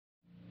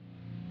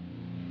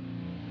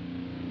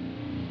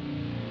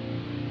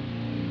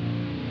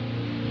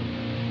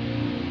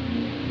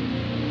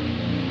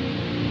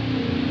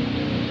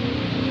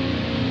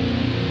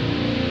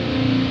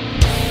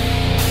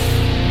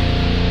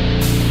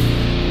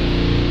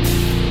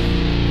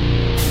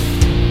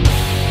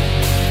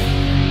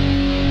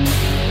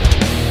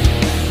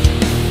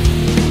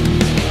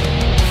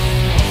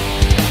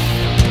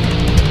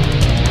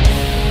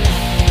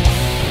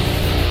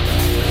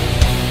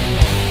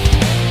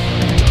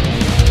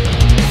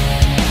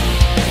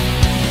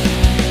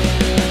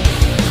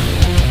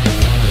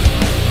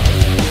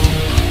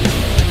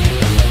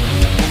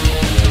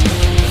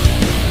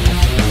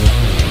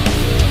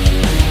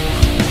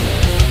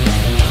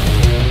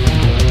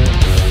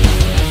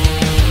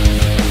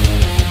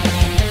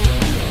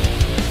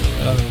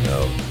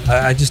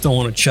I just don't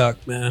want to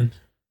chuck, man.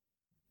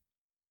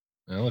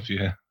 Well, if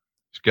you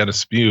got to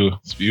spew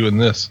in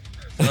this.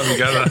 Well, you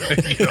gotta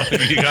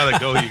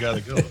go.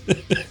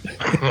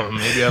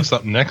 Maybe I have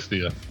something next to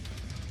you.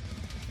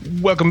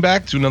 Welcome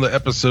back to another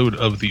episode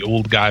of the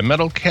Old Guy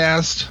Metal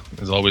Cast.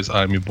 As always,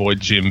 I'm your boy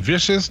Jim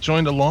Vicious,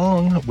 joined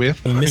along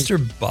with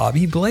Mr.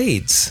 Bobby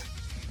Blades.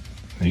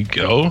 There you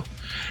go.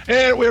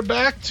 And we're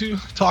back to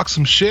talk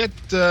some shit.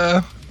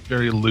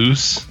 Very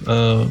loose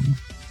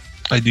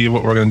idea of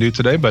what we're going to do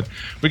today, but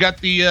we got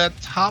the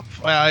top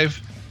 5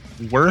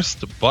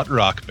 worst butt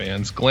rock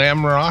bands.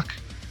 Glam rock,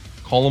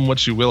 call them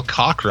what you will.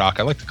 Cock rock,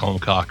 I like to call them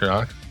cock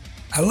rock.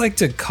 I like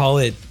to call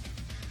it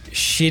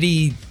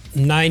shitty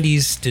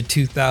 90s to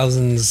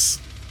 2000s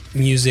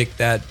music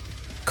that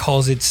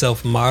calls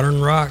itself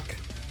modern rock,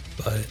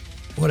 but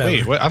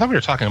whatever. Wait, I thought we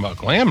were talking about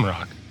glam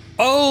rock.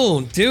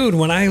 Oh, dude,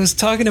 when I was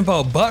talking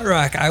about butt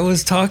rock, I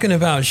was talking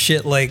about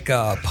shit like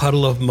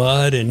Puddle of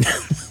Mud and...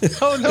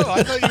 Oh, no,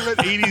 I thought you meant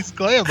 80s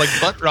glam. Like,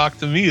 butt rock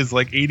to me is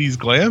like 80s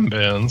glam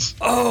bands.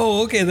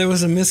 Oh, okay, there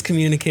was a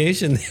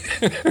miscommunication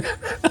there.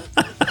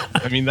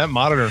 I mean, that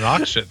modern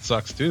rock shit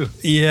sucks, too.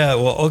 Yeah,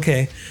 well,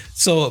 okay.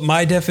 So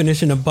my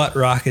definition of butt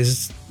rock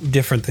is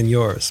different than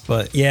yours.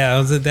 But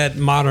yeah, that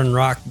modern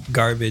rock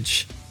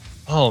garbage.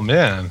 Oh,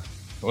 man.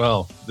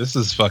 Well, this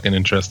is fucking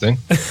interesting.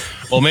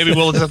 Well, maybe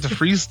we'll just have to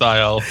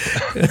freestyle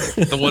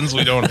the ones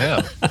we don't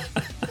have.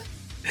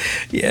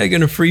 Yeah,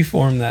 gonna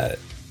freeform that.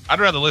 I'd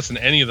rather listen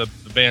to any of the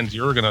bands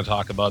you're going to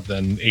talk about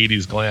than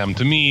 80s glam.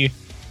 To me,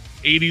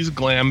 80s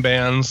glam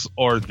bands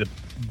are the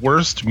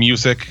worst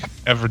music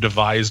ever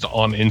devised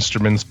on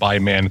instruments by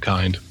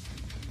mankind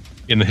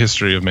in the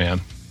history of man.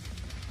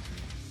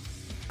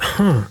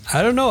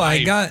 I don't know.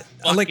 I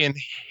fucking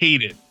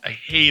hate it. I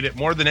hate it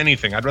more than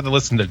anything. I'd rather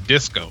listen to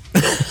disco.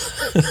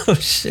 Oh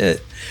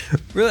shit!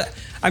 Really?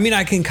 I mean,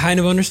 I can kind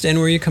of understand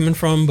where you're coming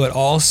from, but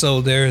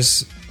also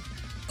there's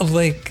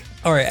like,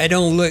 all right, I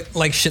don't look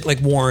like shit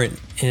like Warrant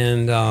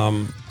and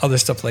other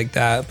stuff like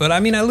that. But I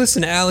mean, I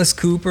listen to Alice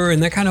Cooper,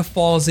 and that kind of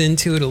falls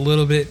into it a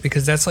little bit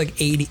because that's like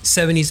 70s,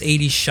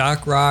 80s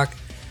shock rock.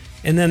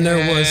 And then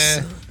there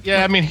was...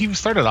 Yeah, I mean, he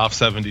started off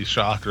 70s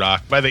shock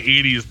rock. By the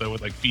 80s, though,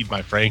 with like Feed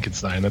My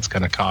Frankenstein, that's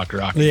kind of cock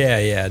rock.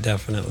 Yeah,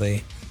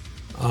 definitely.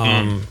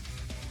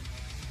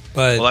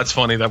 But well, that's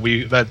funny that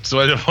we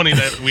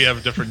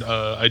have different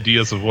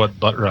ideas of what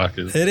butt rock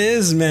is. It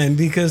is, man,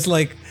 because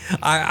like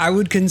I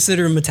would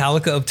consider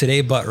Metallica of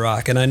today butt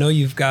rock, and I know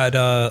you've got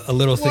a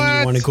little thing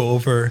you want to go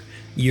over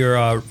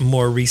your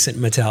more recent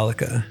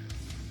Metallica.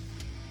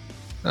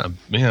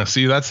 Yeah,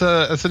 see, that's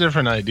a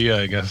different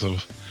idea, I guess,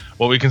 of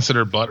what we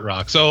consider butt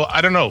rock. So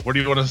I don't know. Where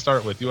do you want to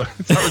start with? You want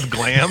to start with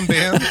glam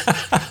bands?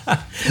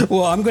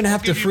 Well, I'm going to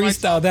have to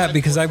freestyle that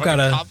because I've got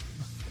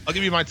I'll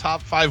give you my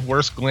top 5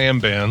 worst glam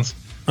bands.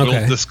 Okay.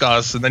 We'll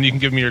discuss, and then you can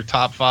give me your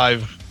top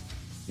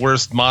 5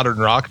 worst modern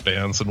rock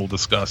bands, and we'll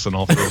discuss, and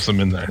I'll throw some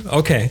in there.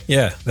 Okay,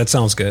 yeah, that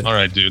sounds good. All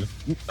right, dude.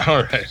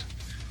 All right.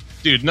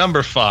 Dude,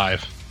 number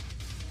 5,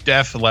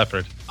 Def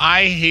Leppard.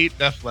 I hate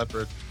Def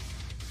Leppard.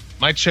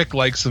 My chick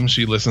likes them.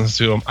 She listens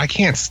to them. I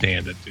can't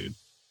stand it, dude.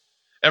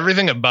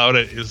 Everything about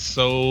it is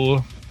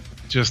so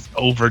just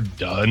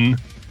overdone.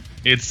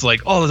 It's like,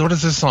 oh, what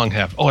does this song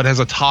have? Oh, it has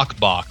a talk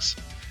box.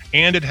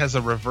 And it has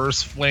a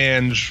reverse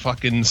flange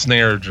fucking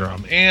snare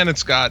drum. And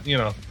it's got,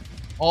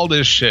 all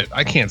this shit.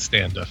 I can't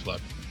stand Def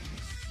Leppard.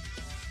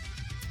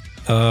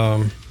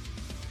 In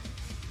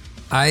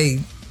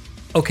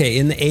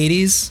the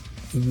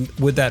 80s,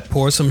 with that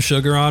Pour Some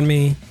Sugar on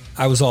Me,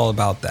 I was all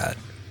about that.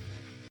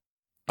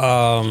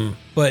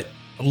 But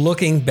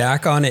looking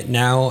back on it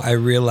now, I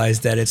realize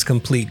that it's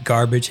complete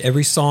garbage.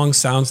 Every song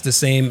sounds the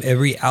same.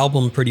 Every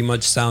album pretty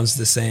much sounds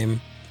the same.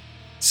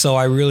 So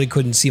I really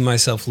couldn't see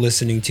myself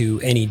listening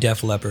to any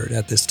Def Leppard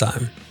at this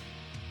time.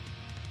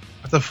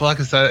 What the fuck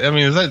is that? I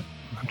mean, I'm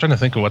trying to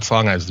think of what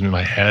song I was in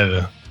my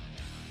head.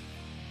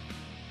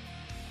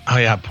 Oh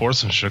yeah, Pour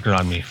Some Sugar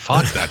on Me.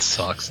 Fuck, that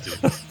sucks, dude.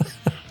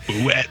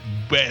 Wet,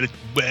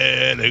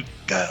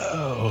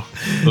 go.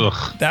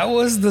 Ugh. That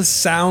was the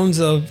sounds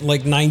of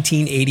like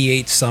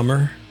 1988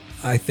 summer,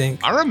 I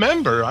think. I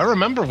remember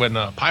when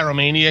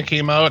Pyromania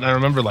came out, and I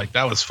remember like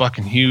that was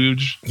fucking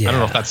huge. Yeah. I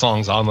don't know if that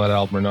song's on that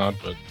album or not,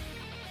 but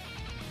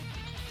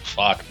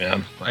fuck,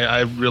 man.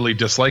 I really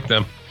dislike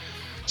them.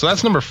 So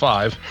that's number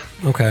 5.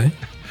 Okay.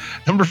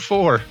 Number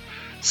 4,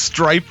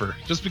 Stryper.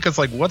 Just because,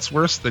 like, what's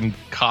worse than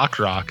cock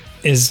rock?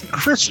 Is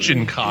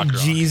Christian cock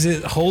rock.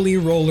 Jesus, holy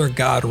roller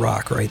god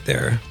rock right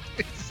there.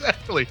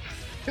 Exactly.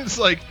 It's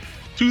like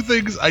 2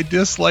 things I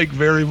dislike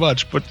very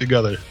much put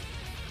together.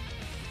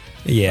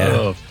 Yeah.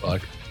 Oh,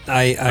 fuck.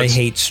 I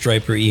hate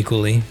Stryper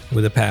equally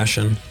with a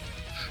passion.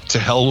 To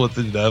hell with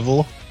the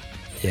devil.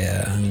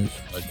 Yeah.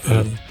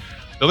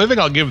 The only thing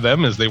I'll give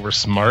them is they were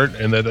smart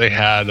and that they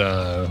had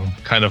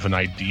kind of an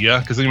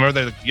idea. Because remember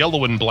that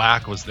yellow and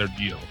black was their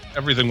deal.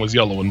 Everything was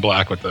yellow and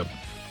black with them.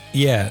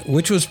 Yeah,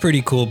 which was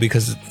pretty cool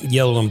because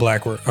yellow and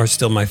black are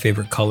still my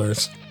favorite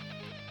colors.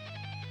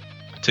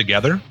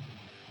 Together?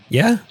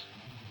 Yeah.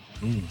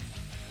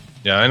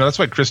 Yeah, I know. That's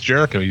why Chris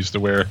Jericho used to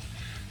wear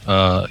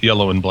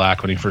Yellow and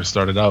Black when he first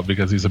started out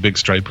because he's a big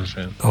Stryper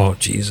fan. Oh,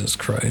 Jesus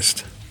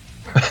Christ.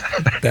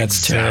 That's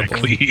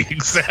exactly, terrible.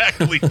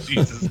 Exactly,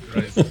 Jesus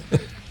Christ.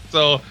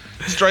 So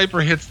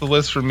Stryper hits the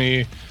list for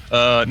me.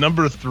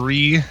 Number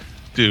 3,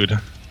 dude.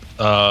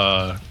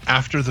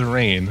 After the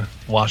Rain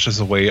washes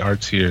away our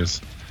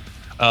tears.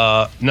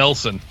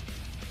 Nelson.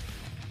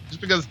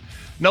 Just because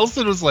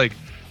Nelson was like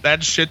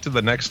that shit to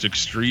the next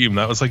extreme.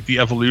 That was like the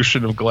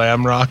evolution of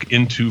glam rock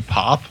into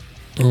pop.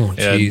 Oh,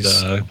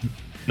 jeez. And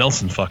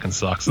Nelson fucking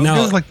sucks. Those Now,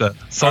 guys like the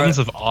sons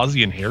of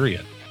Ozzy and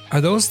Harriet. Are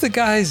those the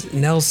guys,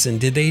 Nelson?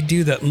 Did they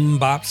do the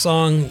Bop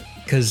song?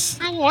 Because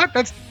You know what?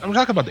 I'm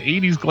talking about the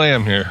 80s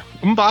glam here.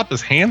 Mbop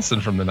is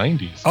Hanson from the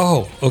 90s.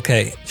 oh,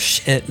 okay,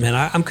 shit, man,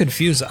 I'm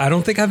confused. I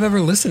don't think I've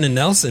ever listened to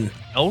Nelson.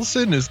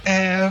 Nelson is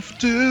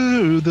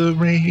after the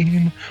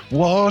rain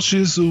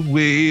washes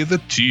away the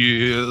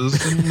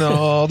tears and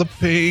all the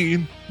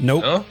pain.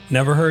 Nope, Huh?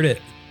 never heard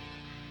it.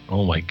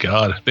 Oh my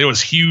god. They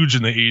was huge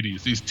in the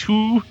 80s. These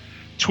two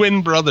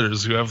twin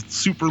brothers who have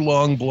super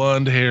long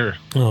blonde hair.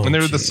 Oh, and they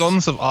were the jeez.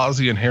 sons of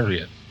Ozzy and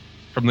Harriet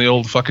from the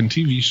old fucking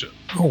TV show.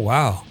 Oh,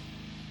 wow.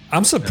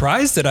 I'm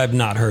surprised that I've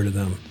not heard of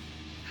them.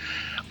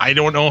 I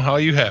don't know how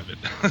you have it.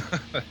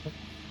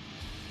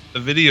 The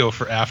video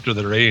for After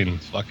the Rain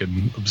is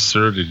fucking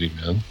absurdity,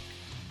 man.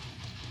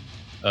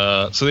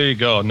 So there you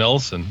go,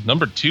 Nelson.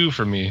 Number 2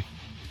 for me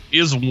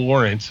is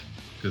Warrant,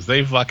 because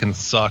they fucking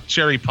suck.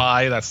 Cherry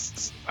Pie,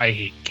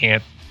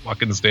 can't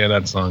fucking stand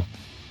that song.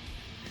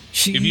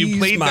 She's If you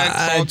played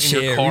that song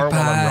in your car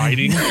while I'm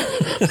riding,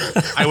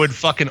 I would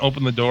fucking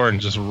open the door and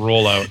just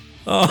roll out.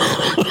 Oh.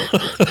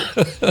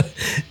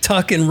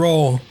 Tuck and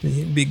roll.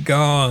 He'd be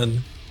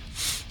gone.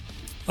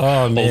 Oh,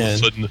 All of a man.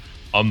 sudden,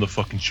 I'm the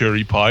fucking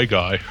Cherry Pie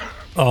guy.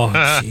 Oh,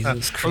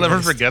 Jesus Christ. I'll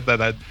never forget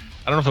that. I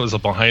don't know if it was a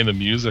behind the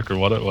music or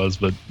what it was,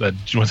 but that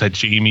was that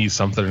Jamie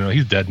something. No,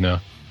 he's dead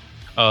now.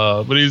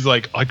 But he's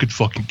like, I could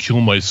fucking kill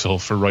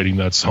myself for writing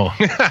that song.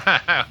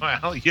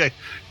 Well, yeah,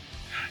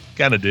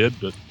 kind of did,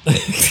 but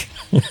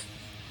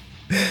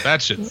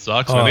that shit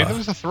sucks. Man. There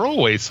was a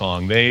throwaway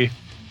song.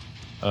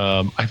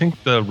 I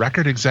think the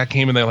record exec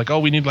came and they're like, oh,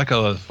 we need like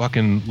a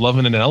fucking Love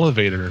in an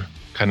Elevator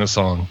kind of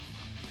song,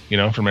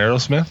 from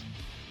Aerosmith.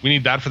 We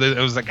need that it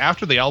was like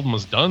after the album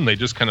was done, they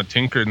just kind of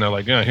tinkered and they're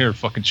like, yeah, here,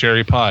 fucking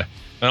Cherry Pie.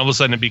 And all of a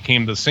sudden it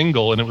became the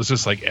single and it was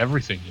just like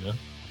everything,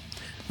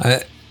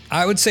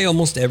 I would say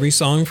almost every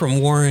song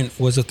from Warrant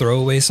was a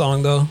throwaway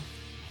song, though.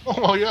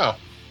 Oh, yeah.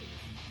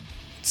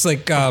 It's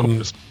like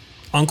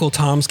Uncle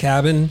Tom's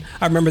Cabin.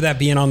 I remember that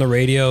being on the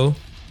radio,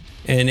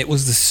 and it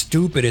was the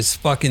stupidest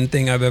fucking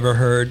thing I've ever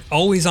heard.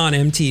 Always on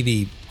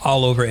MTV,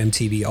 all over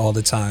MTV, all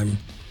the time.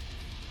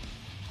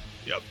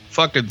 Yep.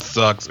 Fucking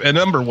sucks. And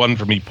number 1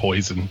 for me,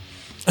 Poison.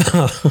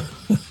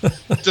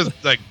 Just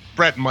like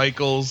Bret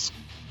Michaels,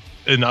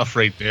 enough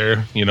right there,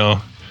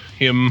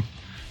 him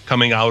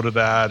coming out of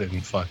that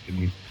and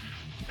fucking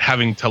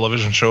having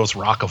television shows,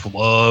 Rock of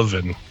Love,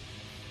 and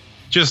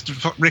just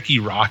Ricky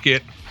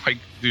Rocket. Like,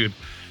 dude,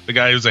 the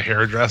guy who's a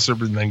hairdresser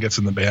but then gets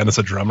in the band as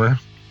a drummer.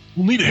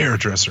 We'll need a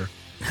hairdresser.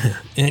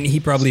 And he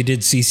probably did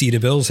CC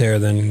DeVille's hair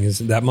then, because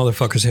that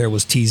motherfucker's hair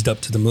was teased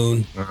up to the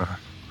moon.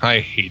 I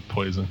hate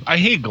Poison. I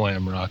hate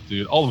glam rock,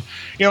 dude.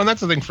 And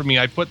that's the thing for me.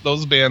 I put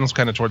those bands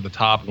kind of toward the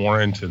top,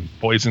 Warrant and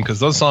Poison,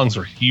 because those songs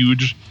are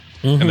huge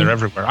and they're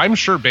everywhere. I'm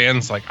sure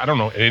bands like, I don't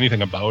know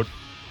anything about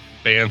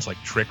bands like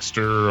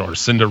Trickster or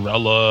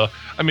Cinderella.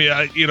 I mean,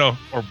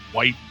 or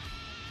White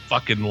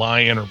fucking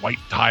Lion or White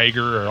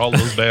Tiger or all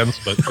those bands,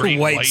 but Great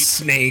White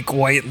Snake,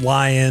 White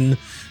Lion.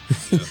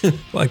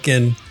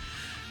 Fucking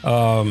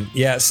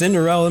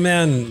Cinderella,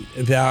 man,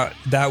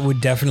 that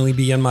would definitely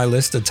be on my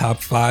list of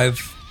top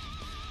 5.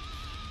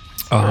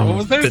 What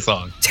was their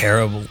song?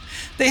 Terrible.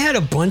 They had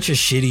a bunch of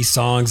shitty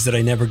songs that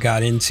I never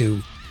got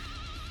into.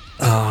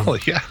 Well,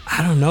 yeah.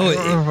 I don't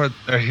know.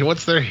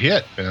 What's their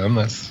hit, man?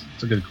 That's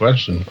a good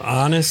question.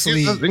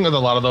 Honestly, Here's the thing with a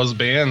lot of those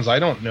bands, I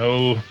don't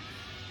know.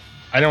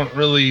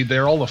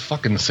 They're all the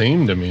fucking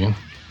same to me.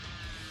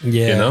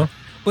 yeah.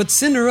 But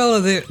Cinderella,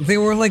 they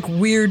were like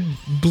weird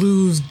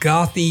blues,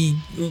 gothy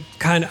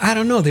kind of. I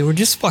don't know. They were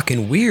just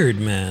fucking weird,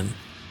 man.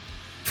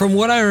 From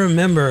what I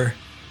remember,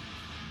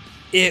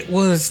 it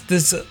was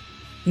this.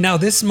 Now,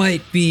 this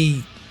might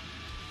be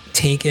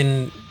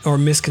taken or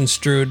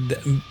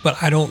misconstrued,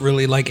 but I don't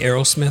really like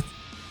Aerosmith.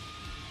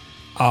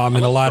 And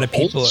a lot of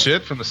people. Old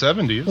shit from the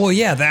 70s. Well,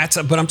 yeah,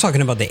 but I'm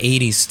talking about the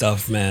 80s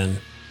stuff, man.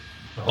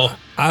 Oh,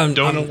 don't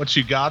know what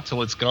you got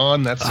till it's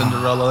gone. That's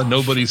Cinderella.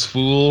 Nobody's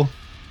fool.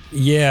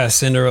 Yeah,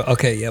 Cinderella.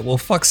 Okay, yeah. Well,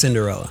 fuck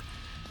Cinderella.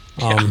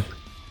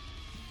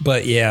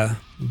 But yeah,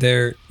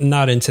 they're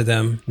not into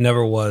them.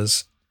 Never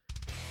was.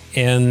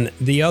 And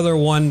the other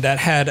one that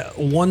had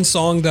one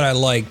song that I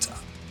liked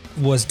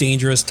was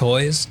Dangerous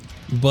Toys.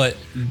 But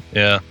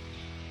yeah,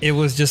 it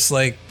was just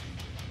like,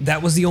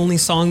 that was the only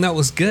song that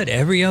was good.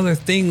 Every other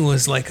thing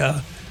was like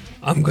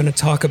I'm going to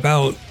talk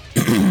about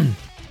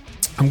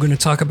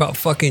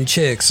fucking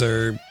chicks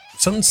or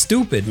something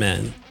stupid,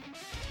 man.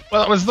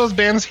 Well, as those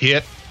bands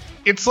hit,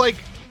 it's like,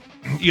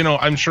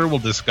 I'm sure we'll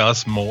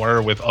discuss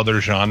more with other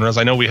genres.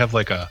 I know we have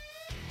like a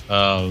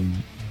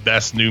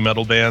best new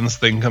metal bands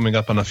thing coming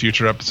up on a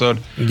future episode.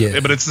 Yeah.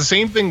 But it's the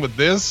same thing with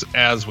this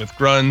as with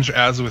grunge,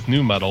 as with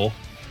new metal,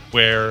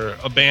 where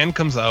a band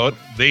comes out,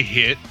 they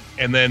hit,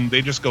 and then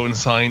they just go and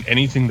sign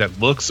anything that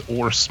looks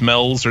or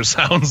smells or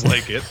sounds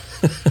like it.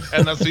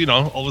 And that's,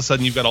 all of a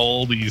sudden you've got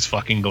all these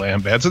fucking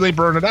glam bands and they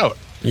burn it out.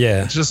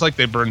 Yeah. It's just like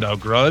they burned out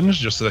grunge,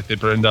 just like they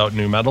burned out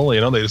new metal. They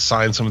just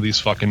signed some of these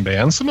fucking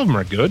bands. Some of them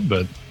are good,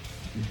 but,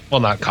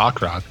 well, not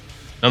cock rock.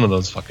 None of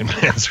those fucking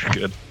bands are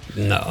good.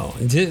 No.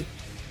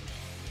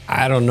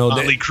 I don't know.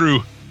 Motley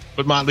Crue.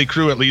 But Motley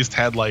Crue at least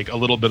had like a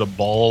little bit of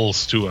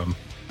balls to them.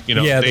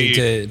 Yeah, they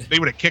did. They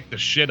would have kicked the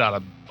shit out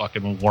of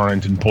fucking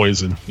Warrant and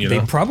Poison. They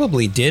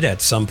probably did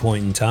at some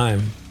point in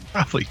time.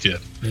 Probably did.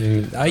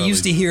 I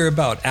used to hear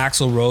about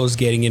Axl Rose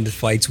getting into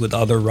fights with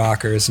other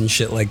rockers and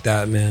shit like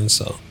that, man.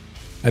 So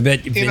I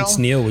bet Vince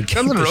Neil would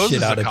kick the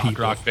shit out of people. Guns N' Roses is a cock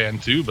rock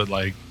band too, but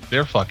like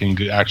they're fucking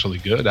good, actually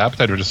good.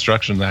 Appetite for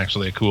Destruction is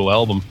actually a cool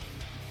album.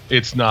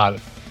 It's not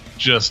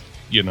just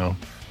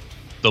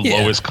the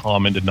lowest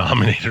common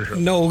denominator.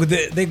 No,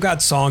 they've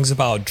got songs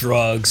about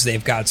drugs.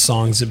 They've got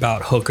songs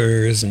about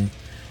hookers, and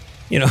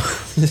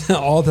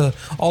all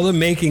the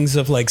makings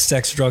of like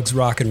sex, drugs,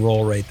 rock and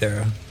roll right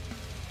there.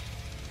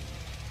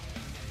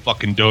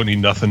 Fucking don't need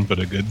nothing but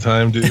a good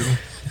time, dude.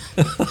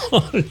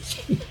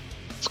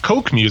 It's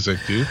Coke music,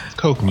 dude. It's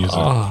Coke music.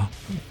 Oh.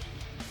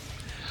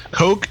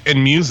 Coke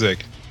and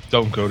music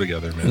don't go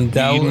together, man.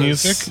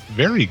 Music,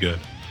 very good.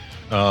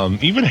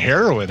 Even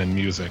heroin and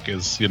music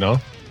is,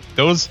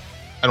 those.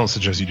 I don't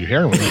suggest you do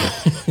heroin.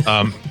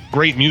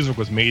 Great music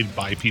was made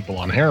by people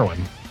on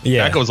heroin.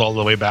 Yeah. That goes all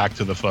the way back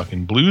to the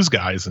fucking blues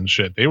guys and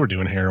shit. They were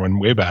doing heroin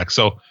way back.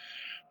 So,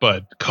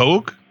 but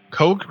Coke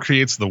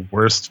creates the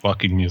worst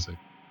fucking music.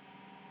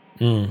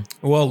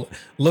 Well,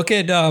 look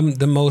at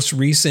the most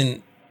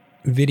recent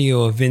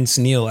video of Vince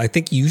Neil. I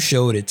think you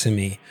showed it to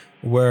me,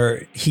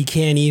 where he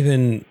can't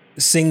even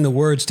sing the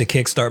words to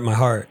Kickstart My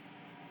Heart.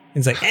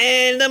 It's like,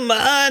 and the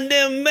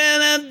Monday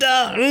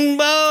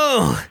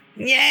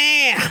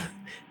yeah.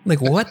 Like,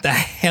 what the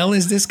hell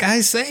is this guy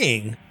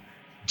saying?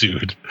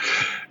 Dude,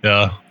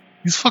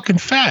 he's fucking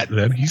fat,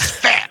 man. He's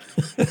fat.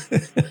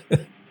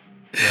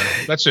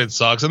 That shit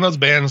sucks. And those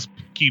bands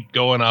keep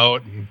going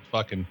out and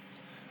fucking,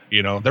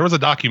 there was a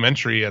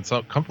documentary a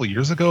couple of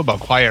years ago about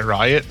Quiet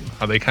Riot,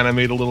 how they kind of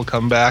made a little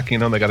comeback. They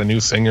got a new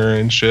singer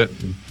and shit.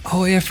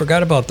 Oh, yeah, I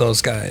forgot about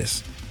those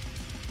guys.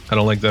 I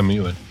don't like them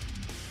either.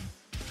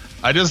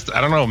 I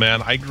don't know,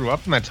 man. I grew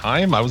up in that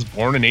time. I was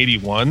born in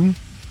 81.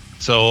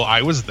 So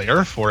I was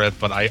there for it,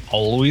 but I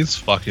always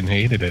fucking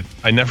hated it.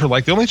 I never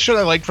liked the only shit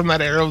I liked from that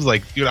era was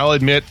like, dude, I'll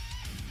admit,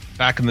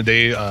 back in the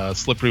day,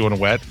 Slippery When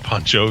Wet,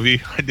 Bon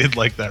Jovi, I did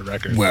like that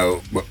record.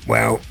 Wow.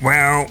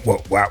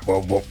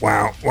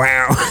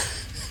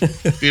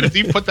 Dude, if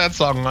you put that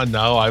song on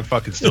now, I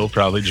fucking still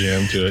probably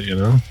jam to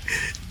it,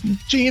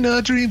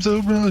 Gina dreams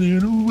of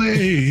running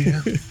away.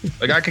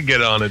 Like, I could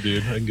get on it,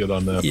 dude. I can get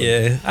on that.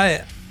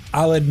 Yeah,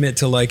 I'll admit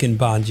to liking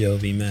Bon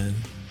Jovi, man.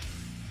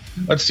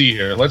 Let's see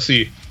here. Let's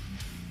see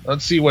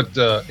what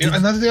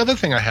and that's the other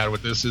thing I had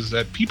with this is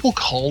that people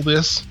call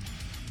this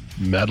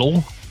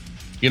metal.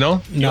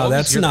 No,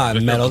 that's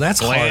not metal. That's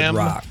glam,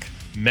 hard rock.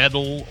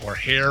 Metal or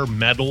hair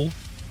metal.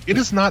 It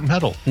is not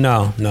metal.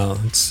 No,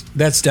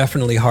 that's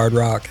definitely hard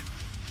rock.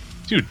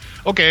 Dude,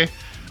 okay.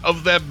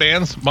 Of that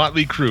band's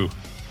Motley Crue,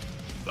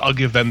 I'll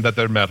give them that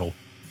they're metal.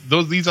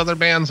 These other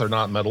bands are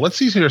not metal. Let's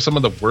see here some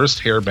of the worst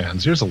hair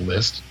bands. Here's a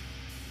list.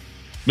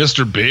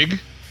 Mr. Big.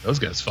 Those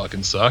guys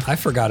fucking suck. I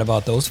forgot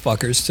about those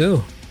fuckers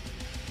too.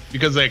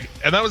 Because and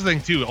that was the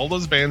thing too. All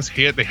those bands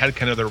hit. They had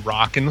kind of their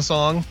rockin'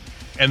 song,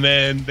 and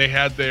then they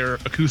had their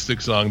acoustic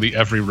song, "The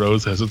Every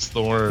Rose Has Its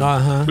Thorn."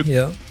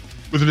 Yeah.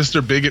 With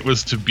Mr. Big, it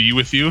was "To Be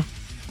With You."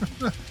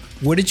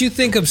 What did you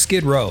think of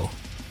Skid Row?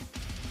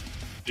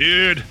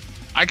 Dude,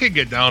 I could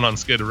get down on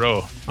Skid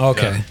Row.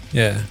 Okay,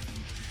 yeah.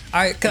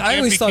 I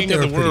always thought they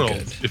were pretty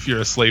good. If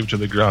you're a slave to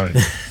the grind,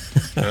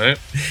 all right?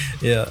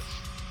 Yeah.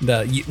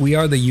 We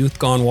Are the Youth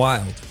Gone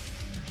Wild.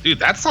 Dude,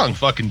 that song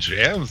fucking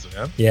jams,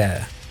 man.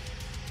 Yeah.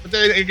 But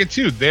they get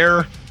too.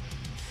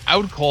 I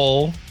would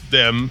call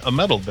them a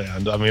metal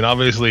band. I mean,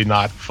 obviously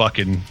not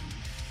fucking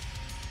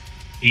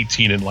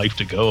 18 in Life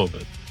to Go,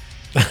 but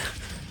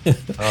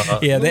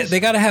yeah, they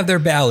got to have their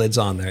ballads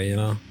on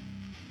there,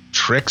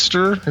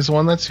 Trickster is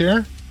one that's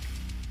here.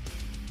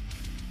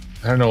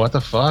 I don't know what the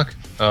fuck.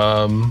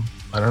 I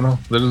don't know.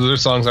 Their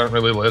songs aren't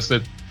really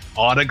listed.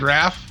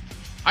 Autograph.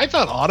 I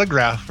thought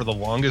Autograph for the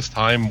longest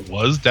time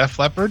was Def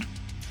Leppard.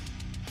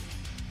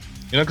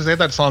 Because they had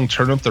that song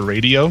 "Turn Up the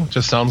Radio."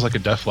 Just sounds like a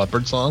Def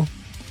Leppard song.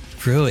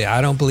 Really?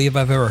 I don't believe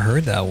I've ever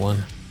heard that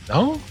one.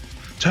 No?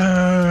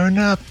 Turn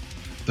up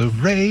the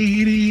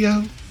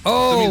radio.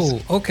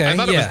 Oh, okay. I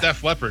thought it was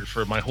Def Leppard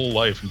for my whole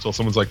life until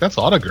someone's like, "That's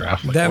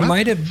Autograph." Like, that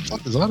might have. What the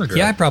fuck is Autograph?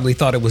 Yeah, I probably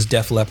thought it was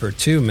Def Leppard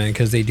too, man,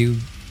 because they do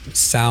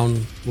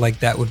sound like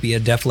that would be a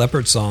Def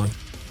Leppard song.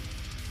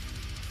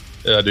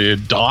 Yeah,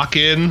 dude.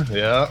 Dawkins.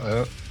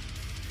 Yeah.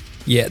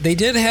 Yeah, they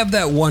did have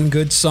that one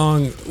good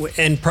song,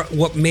 and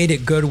what made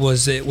it good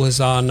was it was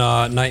on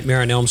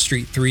Nightmare on Elm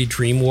Street 3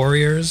 Dream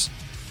Warriors.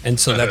 And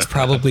so that's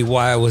probably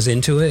why I was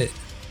into it.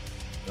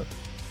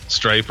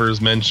 Stripers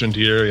mentioned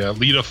here. Yeah,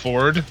 Lita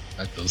Ford.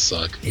 That does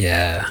suck.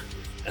 Yeah.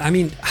 I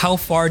mean, how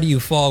far do you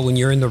fall when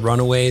you're in the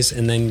Runaways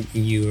and then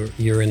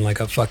you're in like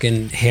a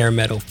fucking hair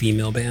metal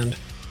female band?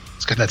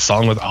 It's got that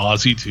song with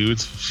Ozzy too.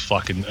 It's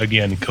fucking,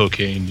 again,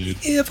 cocaine, dude.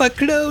 If I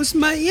close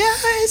my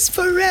eyes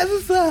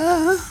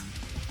forever.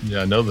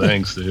 Yeah, no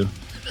thanks, dude.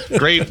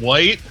 Great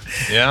White.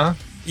 Yeah.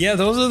 Yeah,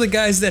 those are the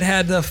guys that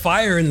had the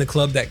fire in the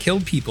club that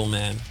killed people,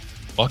 man.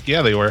 Fuck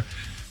yeah, they were.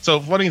 So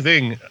funny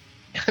thing,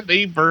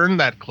 they burned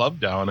that club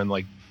down, and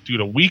like,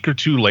 dude, a week or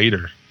two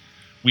later,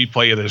 we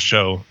play this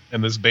show,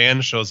 and this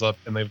band shows up,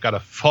 and they've got a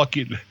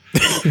fucking.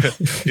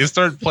 They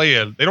start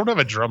playing. They don't have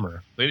a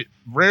drummer. They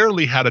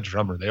rarely had a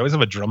drummer. They always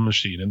have a drum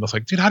machine, and it's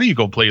like, dude, how do you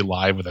go play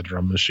live with a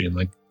drum machine?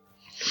 Like,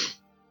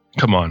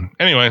 come on.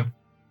 Anyway,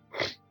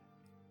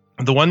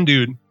 the one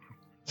dude,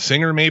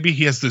 singer maybe,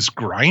 he has this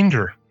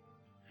grinder,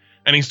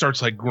 and he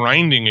starts like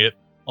grinding it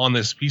on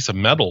this piece of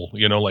metal,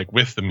 you know, like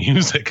with the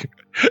music,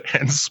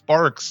 and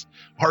sparks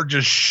are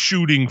just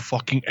shooting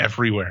fucking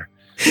everywhere.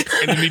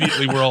 And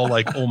immediately we're all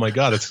like, oh my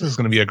God, this is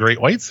going to be a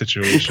Great White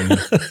situation.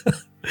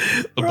 The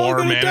bar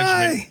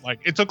management, like,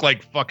 it took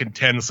like fucking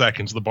 10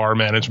 seconds. The bar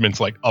management's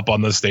like up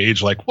on the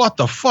stage, like, what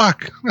the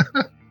fuck?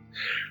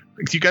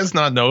 Do you guys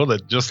not know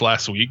that just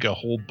last week a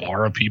whole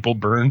bar of people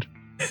burned?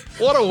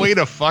 What a way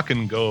to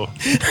fucking go.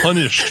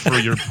 Punished for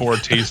your poor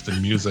taste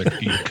in music,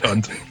 you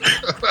cunt.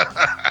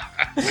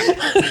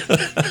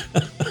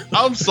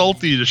 I'm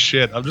salty as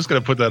shit. I'm just going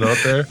to put that out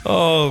there.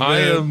 Oh, man. I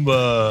am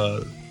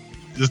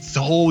this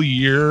whole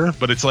year,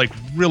 but it's like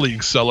really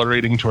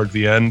accelerating towards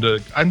the end.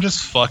 I'm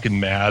just fucking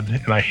mad,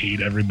 and I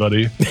hate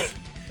everybody.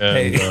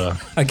 And hey,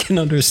 I can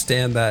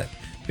understand that,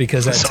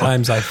 because at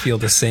times I feel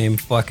the same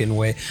fucking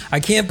way. I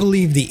can't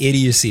believe the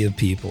idiocy of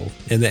people,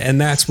 and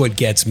that's what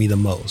gets me the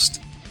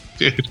most.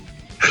 Dude,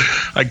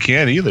 I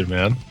can't either,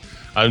 man.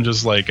 I'm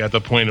just like at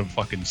the point of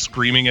fucking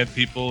screaming at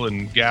people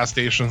in gas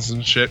stations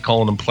and shit,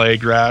 calling them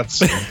plague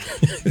rats.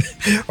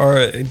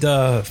 Or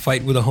the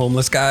fight with a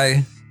homeless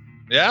guy.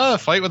 Yeah, a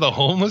fight with a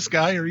homeless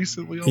guy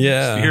recently. Almost.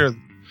 Yeah. Here,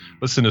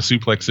 listen to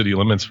Suplex City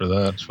Limits for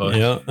that. Fuck.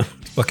 Yeah,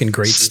 fucking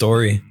great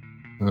story.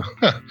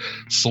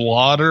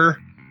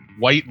 Slaughter,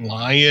 White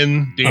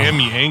Lion, Damn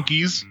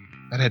Yankees.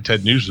 That had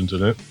Ted Nugent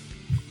in it.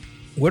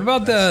 What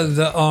about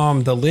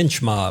the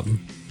lynch mob?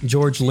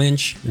 George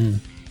Lynch.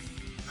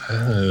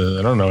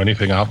 I don't know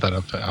anything off that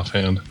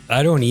offhand.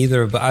 I don't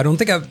either, but I don't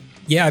think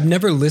I've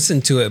never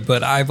listened to it,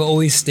 but I've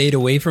always stayed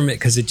away from it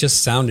because it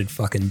just sounded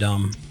fucking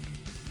dumb.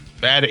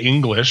 Bad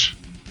English.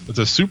 It's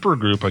a super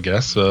group, I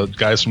guess.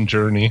 Guys from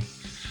Journey.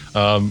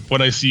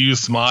 When I See You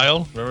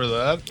Smile. Remember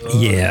that?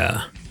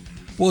 Yeah.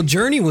 Well,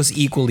 Journey was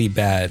equally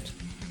bad.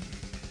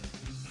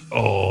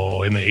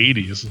 Oh, in the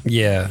 80s.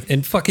 Yeah.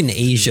 And fucking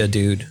Asia,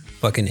 dude.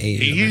 Fucking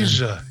Asia.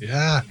 Asia,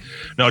 yeah.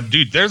 No,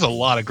 dude, there's a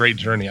lot of great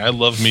Journey. I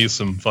love me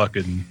some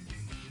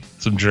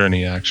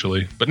Journey,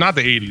 actually. But not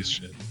the 80s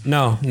shit.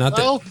 No, not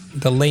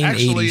the lame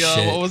actually, 80s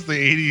shit. What was the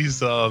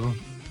 80s?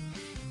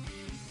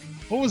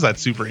 What was that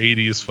super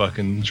 80s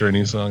fucking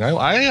Journey song?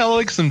 I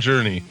like some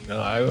Journey.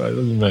 I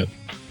admit.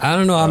 I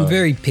don't know. I'm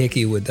very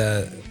picky with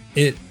that.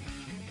 It's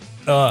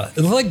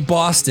like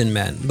Boston,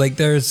 man. Like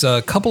there's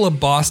a couple of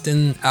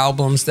Boston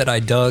albums that I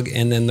dug,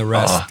 and then the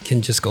rest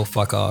can just go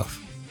fuck off.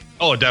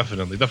 Oh,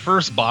 definitely. The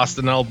first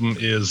Boston album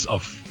is a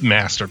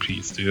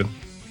masterpiece, dude.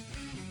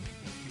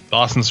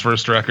 Boston's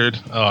first record.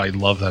 Oh, I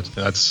love that.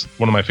 That's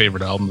one of my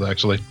favorite albums,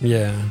 actually.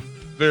 Yeah.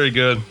 Very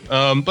good.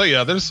 But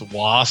yeah, there's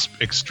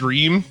Wasp,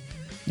 Extreme.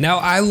 Now,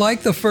 I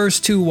like the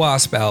first two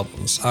Wasp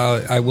albums.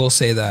 I will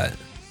say that.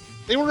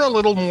 They were a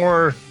little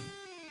more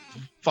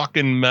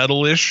fucking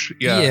metalish.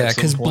 Yeah,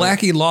 because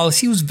Blackie Lawless,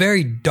 he was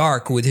very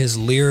dark with his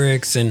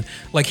lyrics, and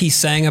like he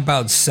sang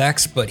about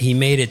sex, but he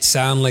made it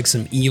sound like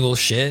some evil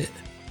shit.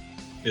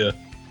 Yeah.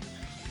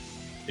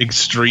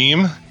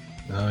 Extreme.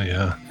 Oh,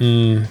 yeah.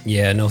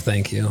 Yeah, no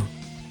thank you.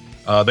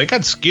 They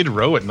got Skid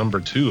Row at number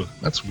 2.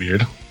 That's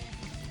weird.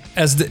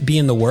 As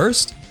being the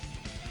worst?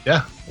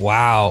 Yeah.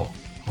 Wow.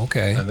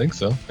 Okay. I think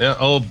so. Yeah.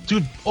 Oh,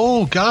 dude.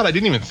 Oh, God. I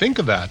didn't even think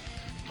of that.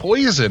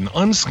 Poison.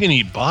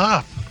 Unskinny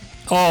Bop.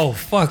 Oh,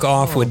 fuck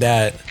off with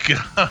that.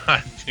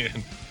 God,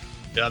 dude.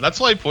 Yeah, that's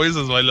why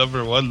Poison's my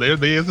number 1.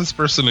 This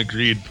person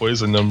agreed.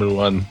 Poison number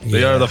 1.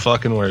 They are the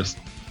fucking worst.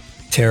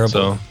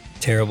 Terrible.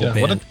 Terrible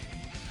band.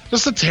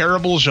 Just a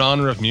terrible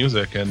genre of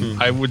music,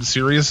 and I would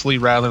seriously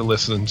rather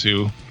listen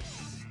to...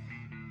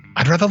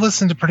 I'd rather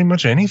listen to pretty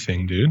much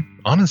anything, dude.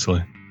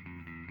 Honestly.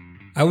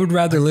 I would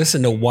rather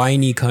listen to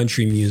whiny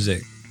country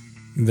music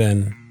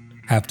than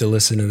have to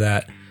listen to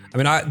that. I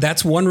mean,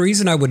 that's one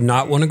reason I would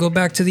not want to go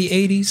back to the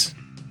 80s.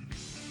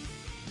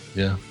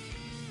 Yeah.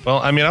 Well,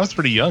 I mean, I was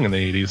pretty young in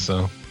the 80s,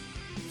 so...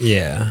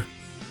 Yeah.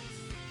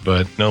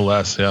 But no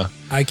less, yeah.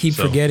 I keep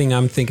forgetting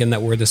I'm thinking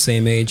that we're the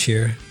same age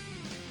here.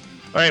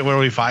 All right, were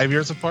we 5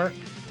 years apart?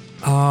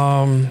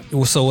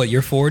 Well, so what,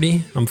 you're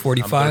 40? I'm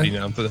 45?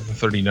 I'm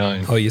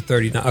 39. Oh, you're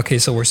 39. Okay,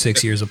 so we're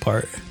 6 years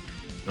apart.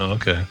 Oh,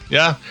 okay.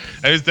 Yeah,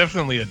 there's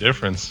definitely a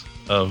difference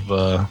of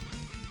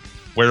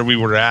where we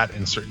were at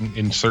in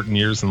certain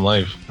years in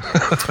life.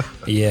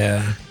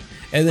 Yeah.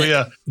 And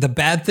the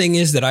bad thing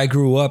is that I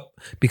grew up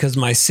because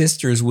my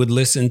sisters would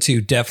listen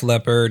to Def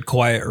Leppard,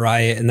 Quiet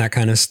Riot, and that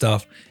kind of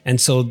stuff. And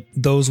so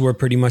those were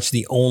pretty much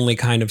the only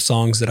kind of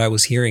songs that I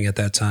was hearing at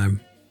that time.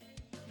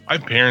 My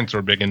parents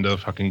were big into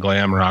fucking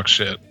glam rock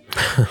shit.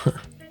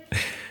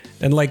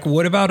 And like,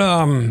 what about,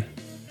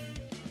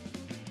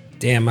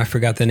 damn, I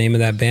forgot the name of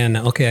that band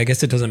now. Okay, I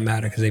guess it doesn't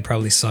matter because they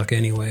probably suck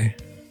anyway.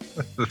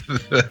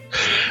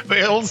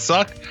 They all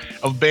suck.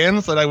 Of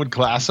bands that I would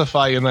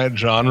classify in that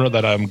genre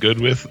that I'm good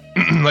with,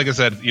 like I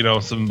said, you know,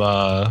 some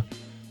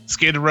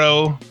Skid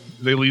Row,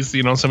 at least,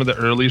 you know, some of the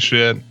early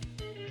shit,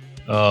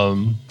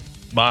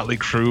 Motley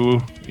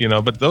Crue, you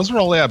know, but those were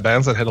all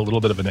bands that had a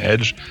little bit of an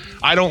edge.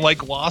 I don't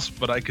like Wasp,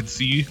 but I could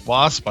see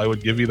Wasp. I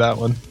would give you that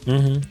one.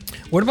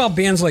 Mm-hmm. What about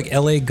bands like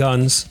LA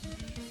Guns,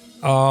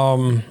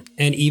 and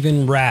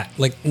even Rat?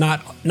 Like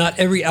not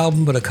every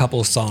album, but a couple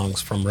of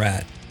songs from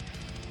Rat.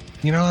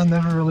 You know, I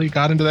never really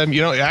got into them.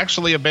 You know,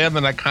 actually, a band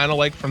that I kind of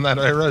like from that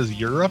era is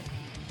Europe.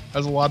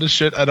 Has a lot of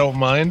shit I don't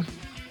mind.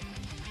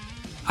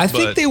 I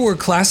think they were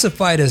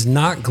classified as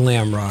not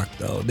glam rock,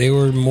 though. They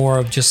were more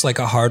of just like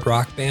a hard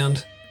rock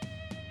band.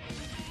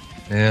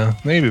 Yeah,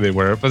 maybe they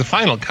were. But the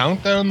Final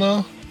Countdown,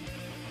 though?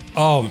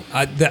 Oh,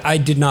 I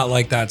did not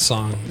like that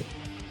song.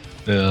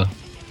 Yeah.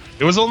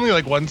 It was only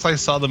like once I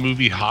saw the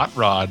movie Hot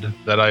Rod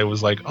that I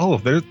was like, oh,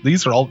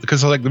 these are all...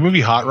 Because like the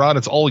movie Hot Rod,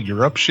 it's all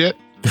Europe shit.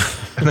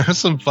 And there's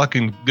some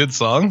fucking good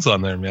songs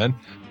on there, man.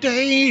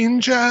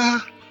 Danger.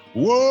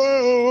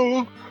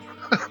 Whoa.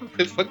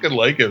 I fucking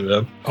like it,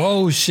 man.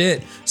 Oh,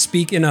 shit.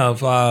 Speaking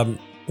of,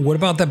 what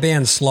about the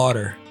band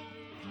Slaughter?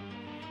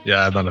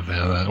 Yeah, I'm not a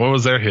fan of that. What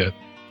was their hit?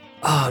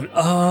 I'm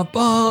up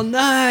all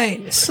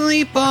night,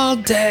 sleep all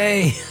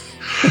day.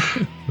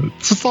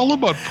 It's all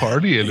about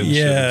partying and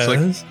shit. It's like,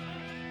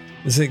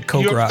 is it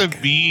Coke you have Rock?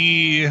 to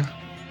be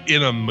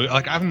in a mood.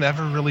 Like, I've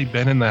never really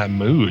been in that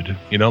mood.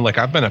 You know, like,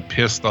 I've been a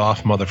pissed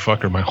off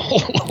motherfucker my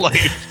whole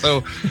life.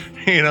 So,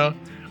 you know,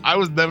 I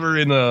was never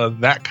in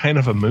that kind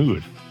of a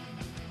mood.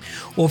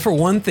 Well, for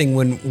one thing,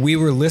 when we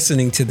were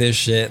listening to this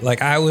shit,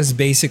 like, I was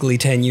basically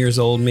 10 years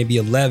old, maybe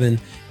 11.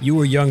 You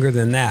were younger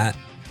than that.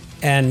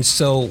 And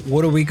so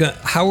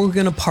how are we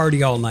going to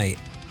party all night?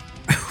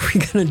 Are we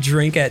going to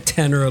drink at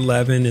 10 or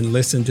 11 and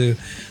listen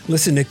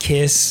to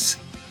Kiss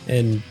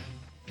and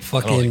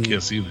fucking... I don't like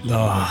Kiss either.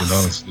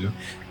 Honest,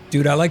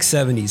 dude, I like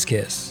 70s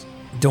Kiss.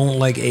 Don't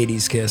like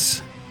 80s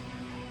Kiss.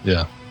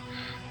 Yeah.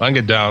 I can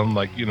get down,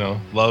 like, you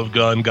know, Love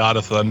Gun, God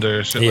of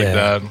Thunder, shit like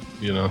that,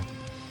 you know.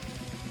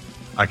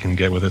 I can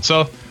get with it.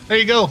 So, there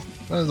you go.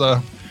 That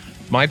was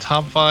my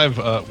top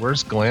 5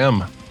 worst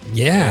glam.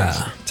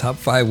 Yeah, top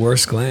 5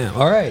 worst glam.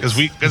 All right,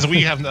 because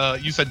we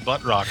have you said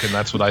butt rock, and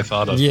that's what I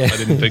thought of. Yeah. I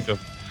didn't think of.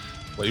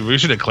 Well, we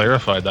should have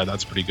clarified that.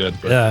 That's pretty good.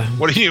 But yeah.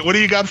 What do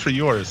you got for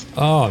yours?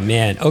 Oh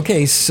man.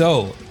 Okay,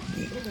 so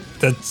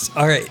that's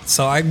all right.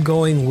 So I'm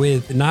going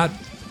with not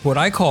what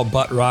I call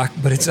butt rock,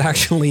 but it's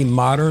actually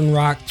modern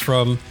rock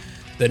from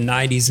the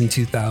 90s and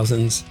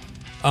 2000s.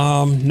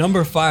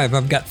 Number 5,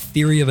 I've got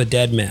Theory of a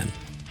Dead Man.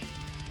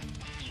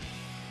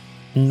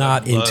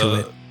 Not into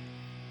it.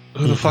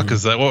 Who the fuck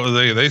is that? What was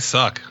they? They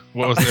suck.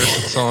 What was their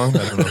song?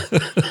 I don't know.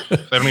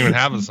 They don't even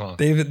have a song.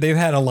 They've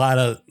had a lot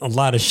of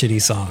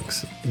shitty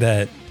songs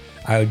that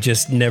I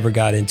just never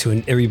got into,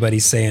 and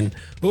everybody's saying,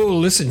 "Oh,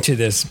 listen to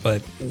this,"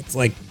 but it's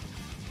like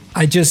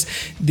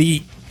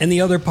the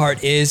other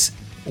part is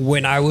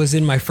when I was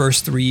in my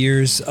first 3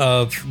 years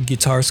of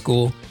guitar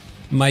school,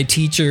 my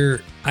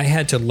teacher, I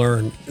had to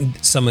learn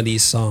some of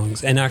these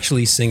songs and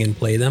actually sing and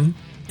play them,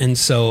 and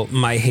so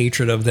my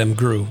hatred of them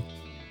grew.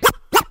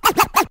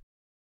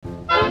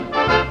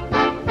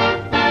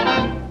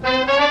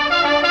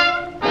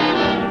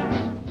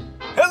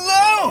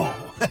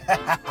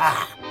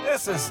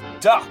 This is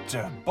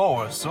Dr.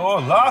 Boris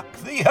Orlock,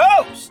 the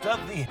host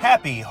of the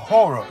Happy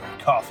Horror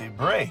Coffee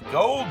Break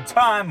Old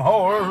Time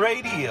Horror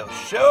Radio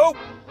Show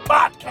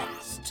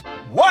podcast.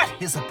 What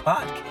is a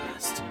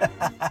podcast?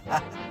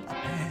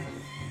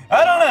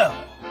 I don't know,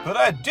 but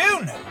I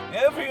do know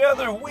every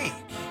other week,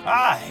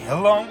 I,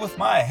 along with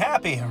my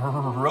happy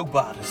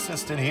robot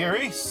assistant here,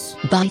 is...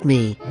 Bite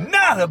me.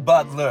 Not a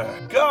butler,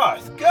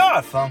 Garth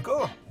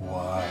Garfunkel.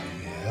 Why,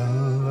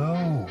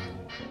 hello.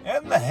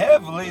 And the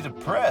heavily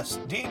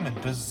depressed,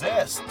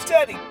 demon-possessed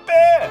Teddy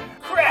Bear,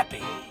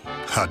 Crappy.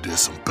 I did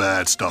some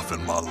bad stuff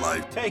in my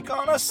life. Take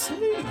on a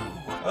slew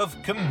of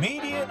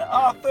comedian,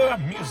 author,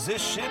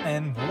 musician,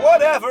 and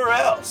whatever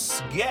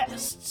else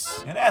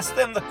guests, and ask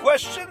them the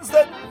questions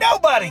that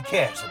nobody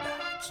cares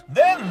about.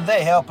 Then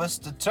they help us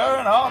to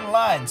turn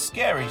online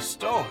scary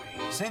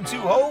stories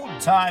into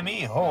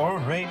old-timey horror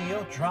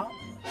radio dramas.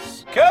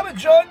 Come and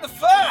join the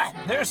fun.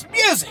 There's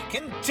music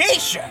and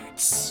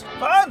t-shirts.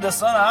 Find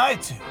us on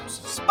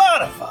iTunes,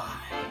 Spotify,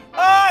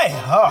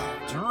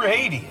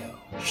 iHeartRadio,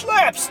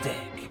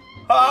 Slapstick,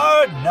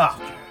 Hard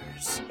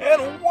Knockers,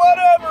 and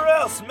whatever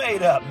else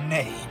made-up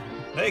name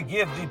they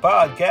give the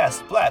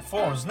podcast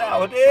platforms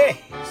nowadays.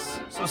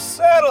 So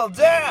settle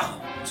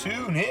down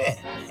tune in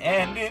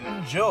and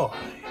enjoy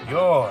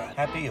your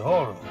Happy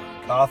Horror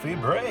Coffee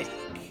Break.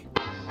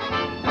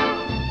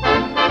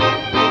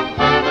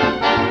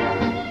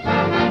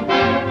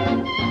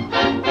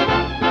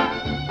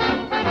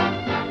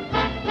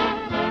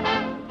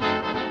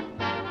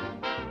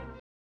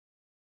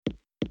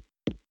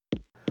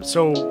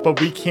 So, but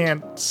we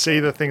can't say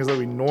the things that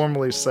we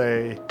normally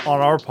say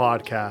on our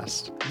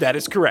podcast. That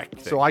is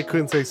correct. So I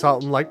couldn't say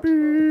something like beep,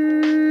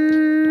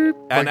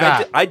 and like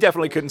that. I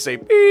definitely couldn't say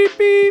beep,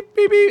 beep,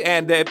 beep, beep,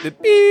 and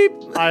beep.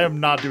 I am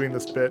not doing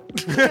this bit.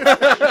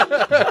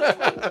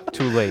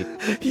 Too late.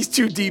 He's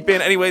too deep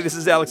in. Anyway, this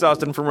is Alex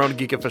Austin from Ronan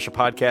Geek Official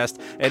Podcast.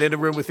 And in the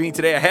room with me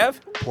today, I have...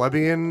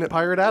 Plebeian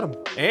Pirate Adam.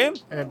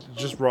 And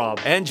just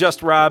Rob. And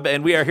just Rob.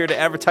 And we are here to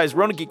advertise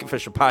Ronan Geek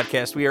Official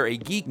Podcast. We are a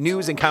geek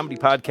news and comedy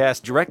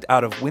podcast direct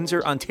out of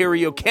Windsor,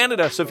 Ontario,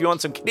 Canada. So if you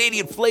want some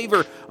Canadian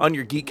flavor on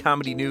your geek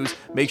comedy news,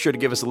 make sure to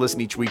give us a listen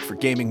each week for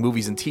gaming,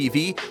 movies, and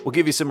TV. We'll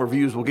give you some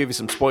reviews. We'll give you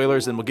some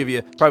spoilers. And we'll give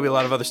you probably a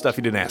lot of other stuff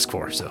you didn't ask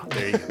for. So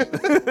there you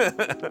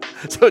go.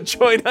 So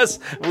join us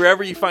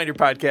wherever you find your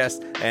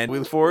podcast. And we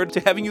look forward to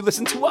having you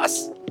listen to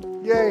us.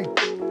 Yay.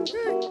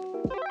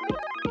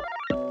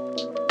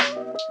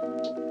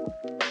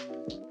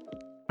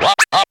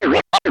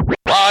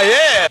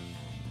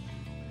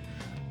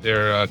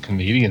 They're a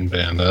Canadian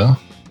band, huh?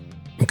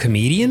 A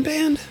comedian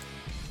band?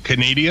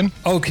 Canadian?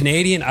 Oh,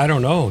 Canadian? I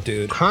don't know,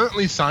 dude.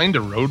 Currently signed to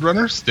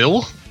Roadrunner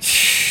still?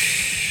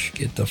 Shh,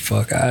 get the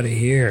fuck out of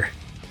here.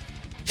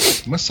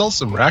 Must sell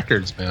some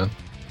records, man.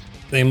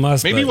 They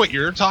must. Maybe but what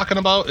you're talking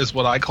about is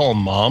what I call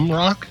mom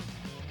rock.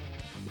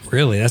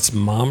 really, that's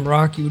mom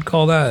rock. You would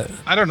call that?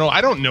 I don't know. I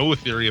don't know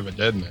Theory of a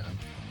Dead Man.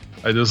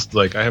 I just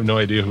I have no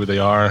idea who they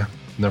are.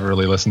 Never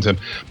really listened to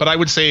them. But I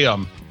would say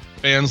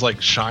bands like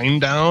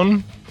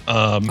Shinedown.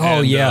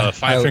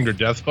 Five Finger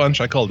Death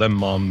Punch. I call them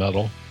mom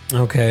metal.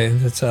 Okay,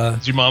 that's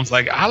Your mom's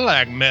like, I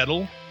like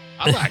metal.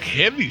 I like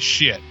heavy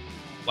shit.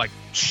 Like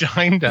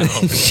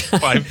Shinedown,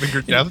 Five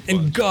Finger Death Punch,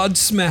 and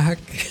Godsmack.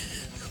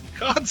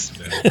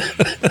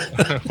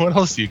 Godsmack. What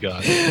else you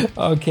got?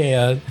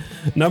 Okay,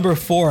 number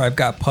 4, I've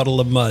got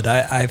Puddle of Mud.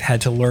 I've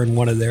had to learn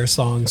one of their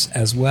songs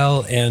as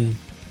well, and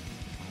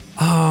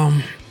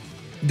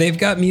they've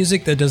got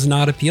music that does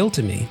not appeal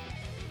to me.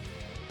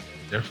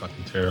 They're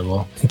fucking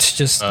terrible. It's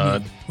just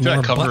That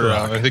more cover, butt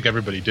rock. I think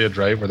everybody did,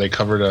 right? Where they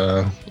covered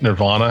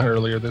Nirvana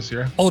earlier this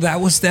year. Oh, that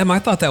was them? I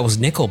thought that was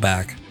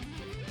Nickelback.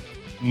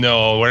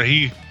 No, where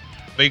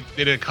they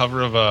did a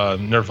cover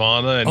of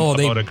Nirvana and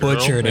they about a girl,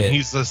 butchered it. and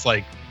he's just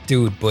like,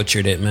 Dude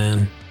butchered it,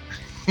 man.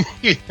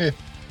 yeah,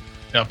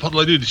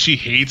 Puddle, dude, she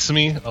hates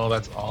me. Oh,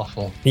 that's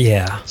awful.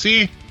 Yeah.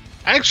 See,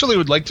 I actually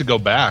would like to go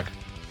back.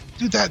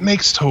 Dude, that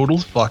makes total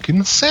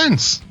fucking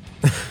sense.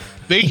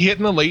 They hit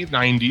in the late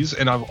 90s,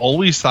 and I've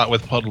always thought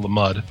with Puddle of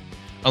Mud,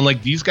 I'm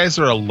like, these guys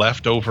are a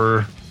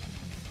leftover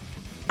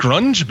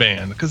grunge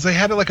band, because they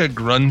had like a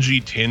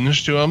grungy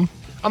tinge to them.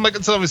 I'm like,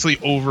 it's obviously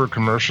over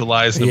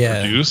commercialized and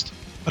produced,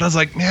 but I was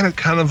like, man, it's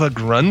kind of a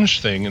grunge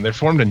thing, and they're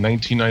formed in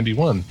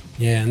 1991.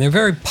 Yeah, and they're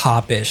very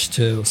pop-ish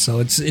too, so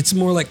it's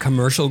more like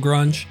commercial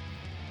grunge.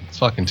 It's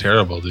fucking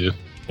terrible, dude.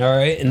 All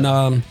right,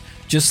 and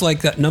just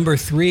like that, number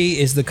 3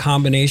 is the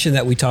combination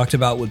that we talked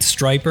about with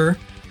Stryper,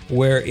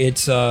 where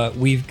it's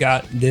we've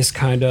got this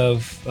kind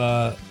of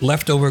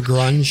leftover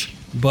grunge,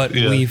 but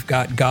we've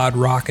got God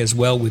rock as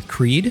well with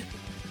Creed,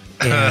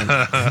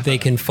 and they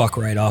can fuck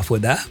right off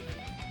with that.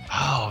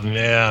 Oh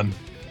man,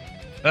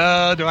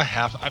 do I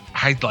have?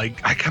 I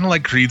kind of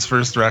like Creed's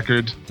first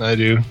record. I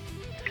do.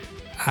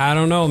 I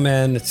don't know,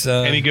 man. It's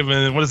Any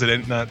Given, what is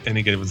it? Not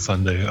Any Given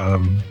Sunday.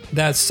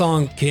 That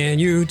song, Can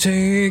You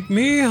Take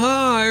Me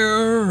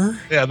Higher?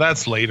 Yeah,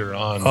 that's later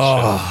on.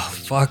 Oh,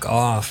 fuck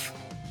off.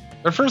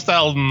 Their first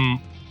album,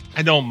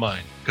 I don't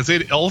mind, because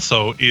it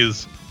also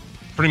is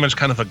pretty much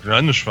kind of a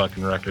grunge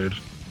fucking record.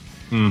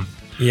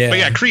 Yeah. But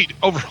yeah, Creed,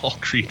 overall,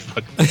 Creed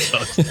fucking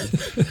sucks.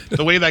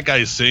 The way that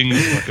guy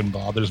sings fucking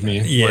bothers me.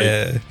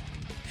 Yeah.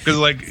 Because,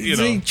 like, you Is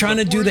know. he trying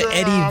to do the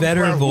Eddie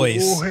Vedder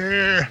voice?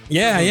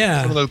 Yeah.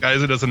 Yeah. One of those guys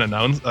who doesn't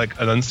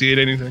enunciate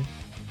anything.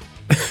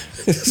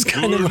 It's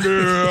kind of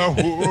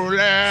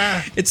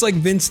it's like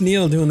Vince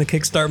Neil doing the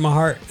Kickstart My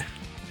Heart.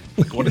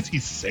 Like, what is he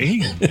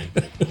saying?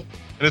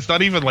 And it's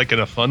not even like in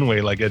a fun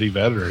way like Eddie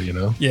Vedder, you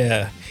know?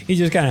 Yeah. He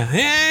just kind of,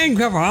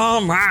 hang up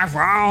on my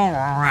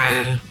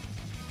phone.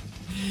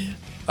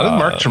 How did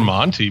Mark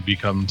Tremonti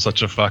become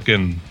such a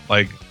fucking,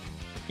 like,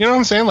 you know what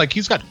I'm saying? Like,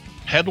 he's got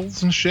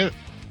pedals and shit.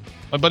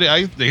 My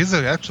buddy, he's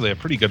actually a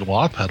pretty good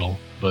wah pedal,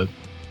 but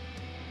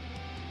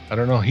I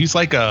don't know. He's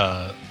like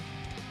a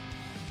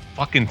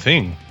fucking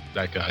thing,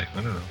 that guy.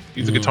 I don't know.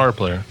 He's a guitar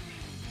player.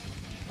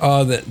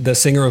 The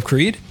singer of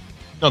Creed?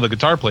 No, the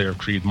guitar player of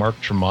Creed, Mark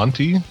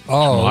Tremonti.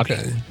 Oh, Tremonti.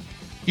 okay.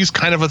 He's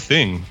kind of a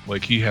thing.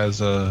 Like, he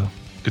has a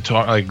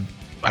guitar, like,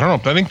 I don't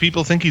know. I think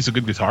people think he's a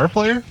good guitar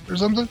player or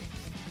something.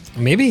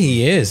 Maybe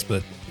he is,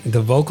 but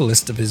the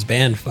vocalist of his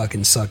band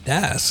fucking sucked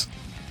ass.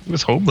 He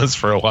was homeless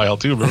for a while,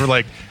 too. Remember,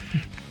 like,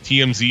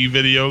 TMZ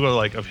video,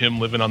 like, of him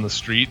living on the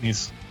street, and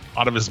he's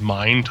out of his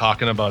mind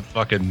talking about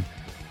fucking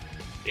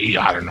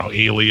I don't know,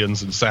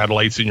 aliens and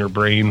satellites in your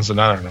brains,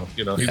 and I don't know,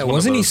 you know. he's Yeah, one of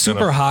wasn't he those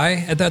super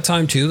high at that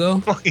time too,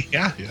 though?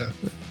 yeah.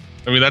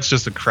 I mean, that's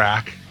just a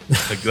crack.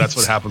 Like that's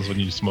what happens when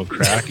you smoke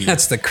crack.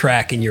 That's the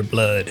crack in your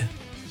blood.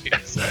 Yeah,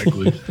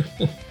 exactly.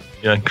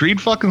 Yeah, Creed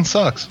fucking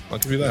sucks. I'll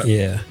give you that.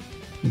 Yeah.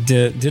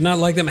 Did not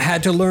like them.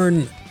 Had to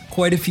learn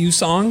quite a few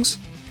songs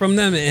from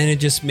them, and it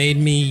just made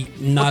me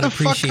not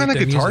appreciate What the fuck kind of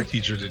their guitar music.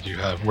 teacher did you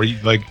have? Where you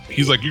like,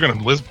 he's like, you're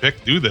gonna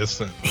do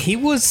this. He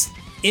was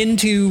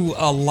into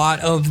a lot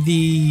of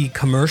the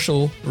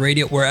commercial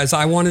radio, whereas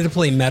I wanted to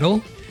play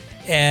metal.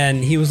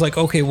 And he was like,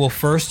 okay, well,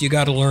 first you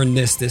got to learn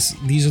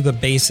these are the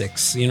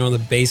basics, you know, the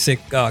basic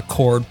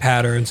chord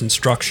patterns and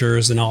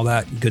structures and all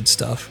that good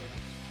stuff.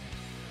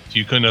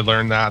 You couldn't have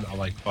learned that on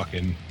like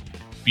fucking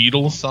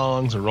Beatles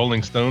songs or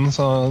Rolling Stones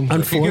songs?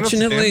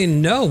 Unfortunately,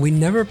 no, we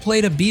never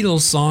played a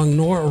Beatles song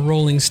nor a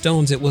Rolling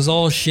Stones. It was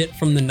all shit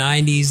from the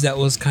 90s that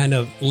was kind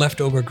of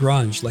leftover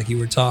grunge, like you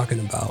were talking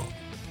about.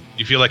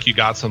 You feel like you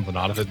got something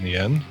out of it in the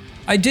end?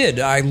 I did.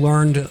 I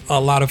learned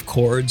a lot of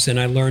chords and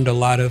I learned a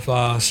lot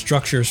of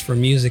structures for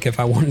music if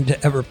I wanted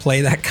to ever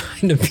play that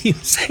kind of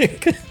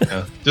music.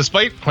 Yeah.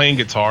 Despite playing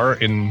guitar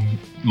in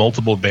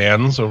multiple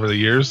bands over the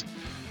years,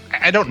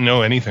 I don't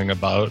know anything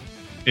about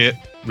it,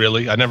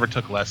 really. I never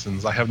took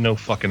lessons. I have no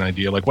fucking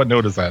idea. Like, what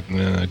note is that?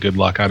 Good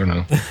luck. I don't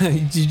know.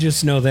 You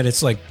just know that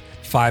it's like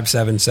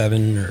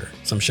 5-7-7 or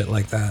some shit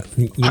like that.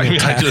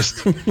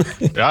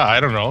 I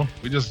don't know.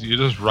 You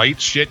just write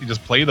shit. You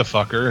just play the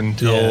fucker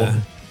until...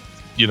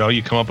 You know,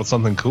 you come up with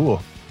something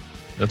cool.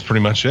 That's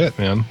pretty much it,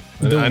 man.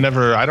 I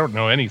don't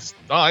know any.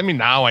 I mean,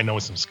 now I know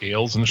some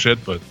scales and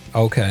shit, but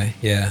okay,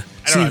 yeah.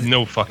 I don't have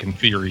no fucking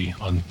theory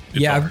on guitar.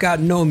 Yeah, I've got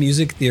no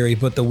music theory,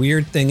 but the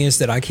weird thing is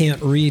that I can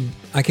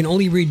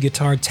only read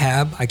guitar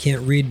tab. I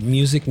can't read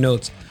music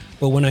notes.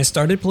 But when I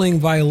started playing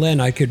violin,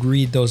 I could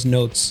read those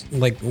notes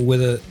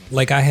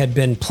like I had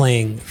been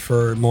playing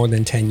for more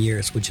than 10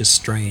 years, which is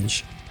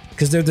strange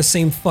because they're the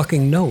same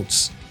fucking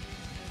notes.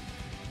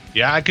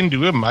 Yeah, I can do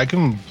them. I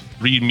can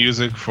read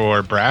music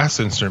for brass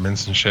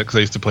instruments and shit because I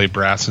used to play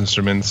brass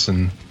instruments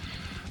and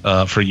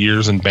for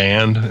years in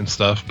band and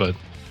stuff. But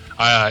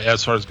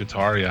as far as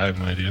guitar, I have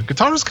no idea.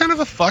 Guitar is kind of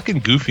a fucking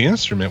goofy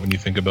instrument when you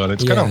think about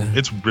it.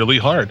 It's really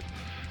hard.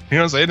 You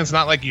know what I'm saying? It's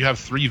not like you have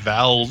 3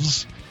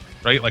 valves,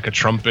 right? Like a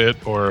trumpet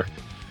or,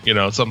 you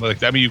know, something like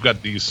that. I mean, you've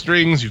got these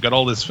strings, you've got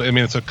all this. I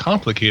mean, it's a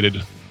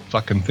complicated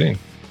fucking thing.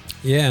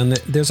 Yeah, and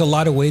there's a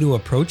lot of way to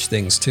approach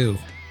things too.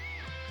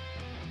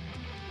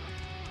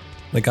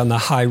 Like on the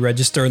high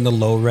register and the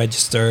low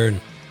register.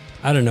 And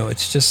I don't know.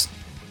 It's just,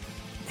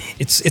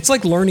 it's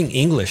like learning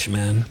English,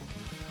 man.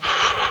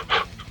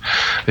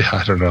 Yeah,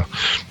 I don't know.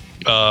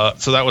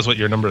 So that was what,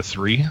 your number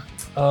 3?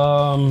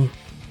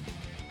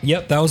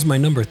 Yep, that was my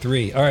number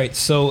 3. All right,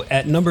 so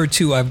at number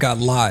 2, I've got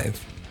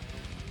Live.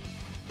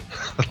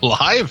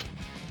 Live?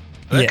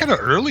 That kind of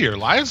earlier.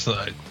 Live's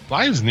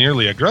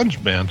nearly a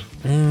grunge band.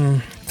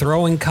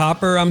 Throwing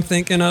Copper, I'm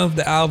thinking of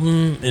the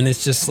album, and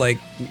it's just like,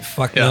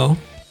 fuck no.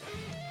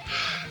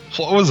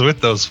 What was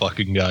with those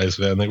fucking guys,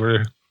 man? They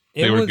were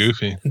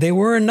goofy. They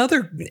were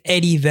another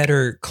Eddie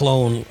Vedder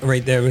clone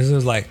right there. It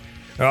was like,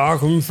 I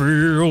can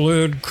feel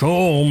it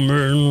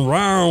coming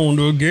round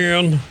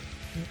again.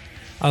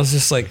 I was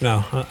just like,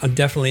 no,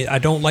 I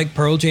don't like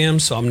Pearl Jam,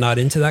 so I'm not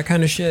into that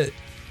kind of shit.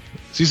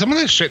 See, some of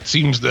this shit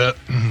seems to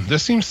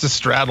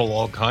straddle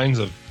all kinds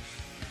of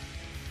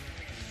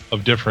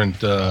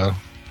different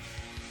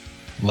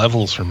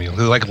levels for me.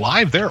 Like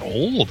Live, they're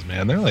old,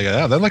 man. They're like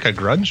a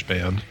grunge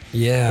band.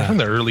 Yeah, they're from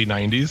the early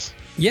 90s.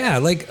 Yeah,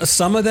 like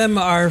some of them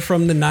are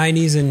from the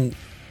 90s, and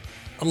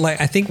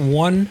like I think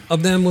one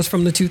of them was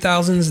from the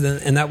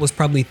 2000s, and that was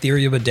probably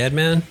Theory of a Dead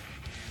Man.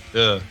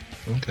 Yeah.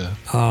 Okay.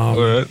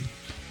 All right.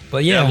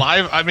 But yeah,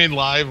 Live. I mean,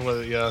 Live.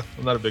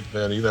 I'm not a big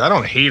fan either. I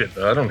don't hate it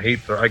though. I don't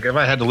hate. Like if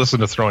I had to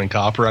listen to Throwing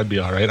Copper, I'd be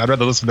all right. I'd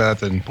rather listen to that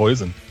than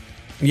Poison.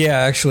 Yeah,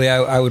 actually,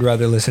 I would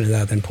rather listen to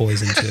that than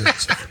Poison too.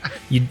 So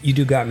you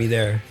do got me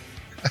there.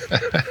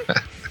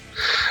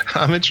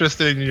 I'm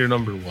interested in your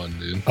number 1,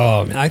 dude.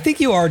 Oh, man, I think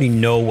you already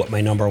know what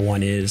my number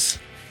 1 is.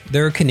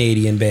 They're a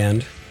Canadian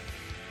band.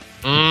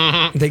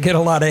 Mm-hmm. They get a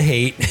lot of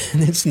hate,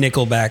 and it's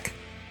Nickelback.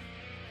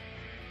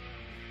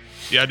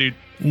 Yeah, dude.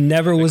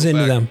 Never was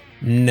into them.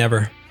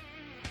 Never.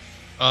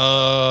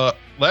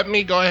 Let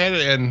me go ahead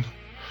and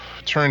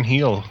turn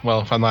heel.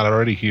 Well, if I'm not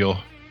already heel.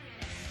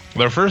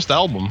 Their first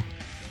album,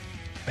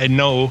 and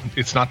no,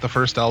 it's not the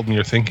first album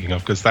you're thinking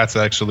of, because that's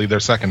actually their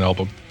second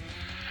album.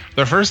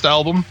 Their first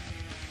album,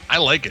 I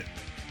like it.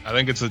 I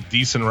think it's a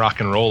decent rock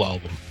and roll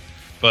album.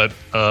 But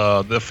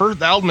the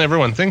first album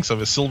everyone thinks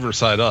of is Silver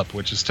Side Up,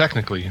 which is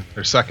technically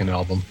their second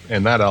album,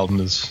 and that album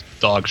is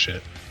dog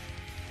shit.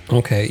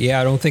 Okay,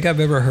 yeah, I don't think I've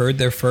ever heard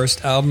their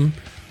first album.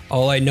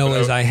 All I know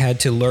is I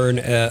had to learn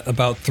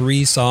about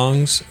 3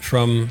 songs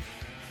from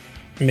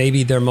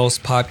maybe their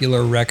most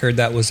popular record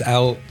that was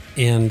out,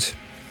 and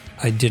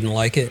I didn't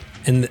like it.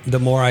 And the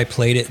more I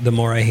played it, the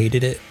more I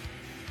hated it.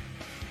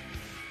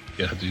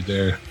 Yeah, dude,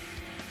 they're...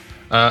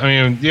 I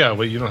mean, yeah,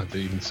 well, you don't have to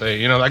even say.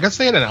 You know, I guess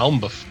they had an album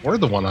before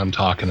the one I'm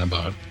talking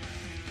about.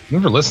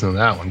 Never listened to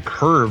that one.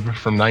 Curb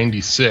from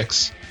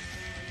 96.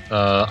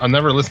 I've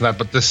never listened to that,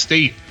 but The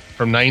State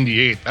from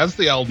 98. That's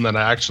the album that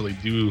I actually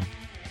do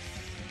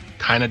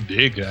kind of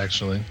dig,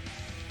 actually.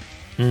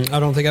 I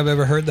don't think I've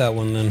ever heard that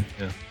one then.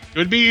 Yeah.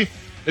 It'd be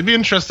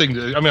interesting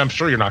to, I mean, I'm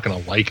sure you're not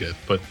going to like it,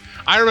 but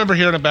I remember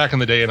hearing it back in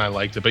the day and I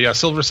liked it. But yeah,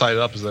 Silver Side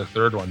Up is the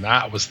third one.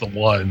 That was the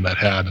one that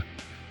had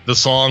the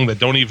song that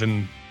don't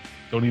even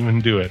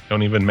do it.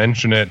 Don't even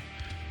mention it.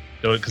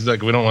 Because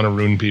like we don't want to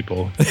ruin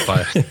people.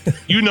 But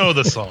you know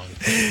the song.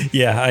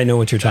 Yeah, I know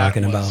what you're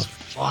talking about.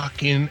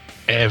 Fucking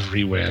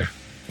everywhere.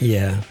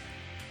 Yeah.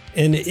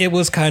 And it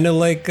was kind of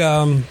like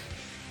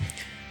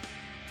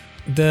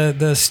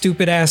the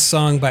stupid ass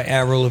song by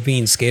Avril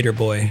Lavigne, Skater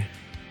Boy.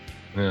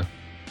 Yeah.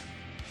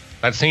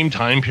 That same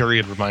time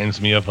period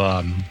reminds me of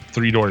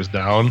Three Doors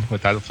Down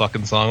with that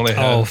fucking song they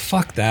had. Oh,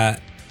 fuck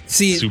that.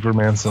 See,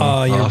 Superman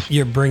song. Oh,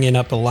 you're bringing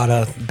up a lot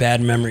of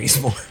bad memories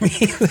for me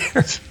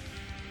there.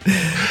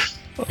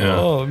 Yeah.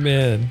 Oh,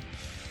 man.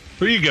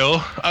 There you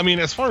go. I mean,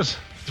 as far as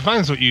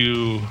depends what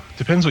you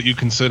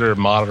consider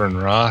modern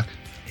rock.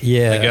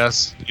 Yeah. I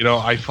guess. You know,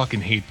 I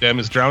fucking hate them.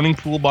 Is Drowning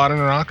Pool modern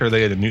rock or are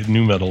they a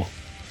new metal?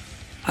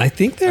 I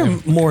think they're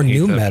more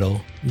new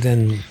metal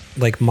than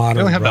like modern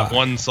They only have rock. that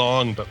one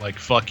song, but like,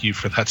 fuck you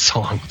for that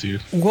song,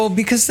 dude. Well,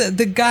 because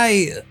the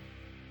guy,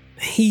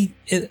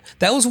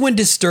 that was when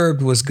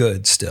Disturbed was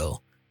good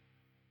still.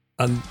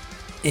 And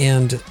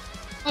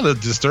The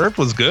Disturbed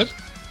was good.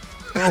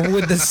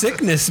 with The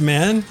Sickness,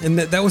 man. And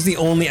that was the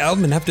only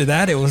album. And after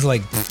that, it was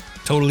like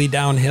totally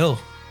downhill.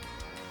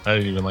 I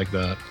didn't even like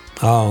that.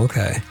 Oh,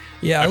 okay.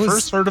 Yeah, I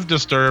first heard of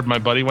Disturbed. My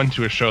buddy went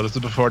to a show. This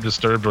is before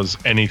Disturbed was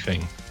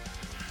anything.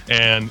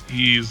 And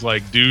he's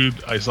like,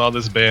 dude, I saw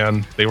this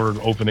band. They were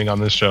opening on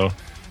this show.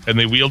 And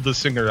they wheeled the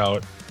singer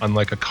out on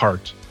like a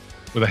cart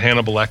with a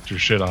Hannibal Lecter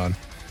shit on.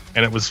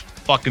 And it was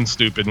fucking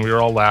stupid. And we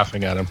were all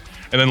laughing at him.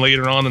 And then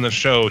later on in the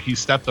show, he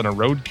stepped on a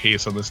road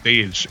case on the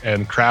stage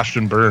and crashed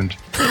and burned.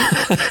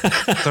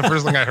 That's the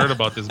first thing I heard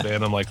about this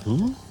band. I'm like,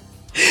 who?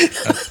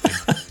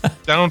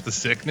 Down with The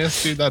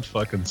Sickness, dude. That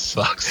fucking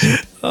sucks.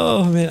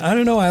 Oh, man. I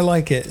don't know. I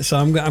like it. So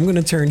I'm going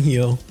to turn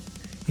heel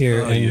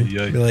here and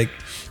be like,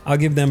 I'll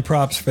give them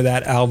props for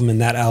that album and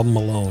that album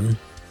alone.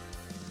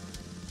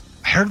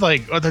 I heard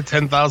like the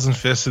 10,000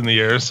 Fists in the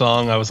Air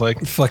song. I was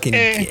like, fucking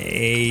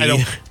gay. I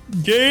don't.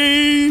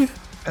 Gay.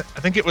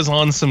 I think it was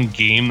on some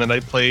game that I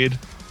played,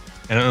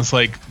 and it was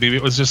like maybe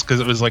it was just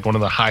because it was like one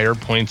of the higher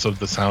points of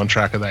the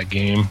soundtrack of that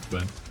game.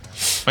 But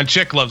my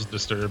chick loves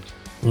Disturbed.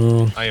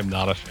 I am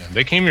not a fan.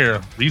 They came here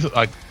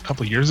like a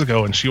couple of years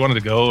ago, and she wanted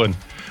to go, and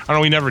I don't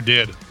know, we never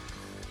did.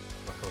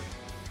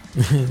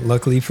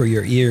 Luckily for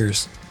your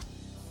ears.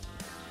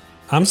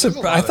 I'm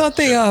surprised. I thought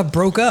they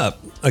broke up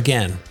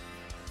again.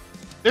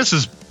 This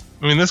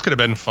could have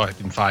been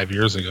fucking 5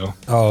 years ago.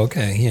 Oh,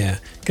 okay, yeah.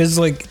 Because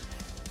like,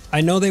 I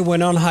know they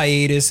went on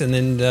hiatus, and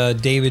then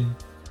David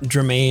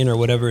Dremaine or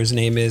whatever his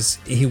name is,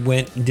 he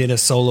went and did a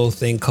solo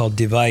thing called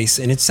Device,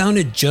 and it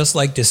sounded just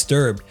like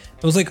Disturbed.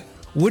 I was like,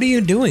 what are you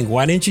doing?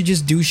 Why didn't you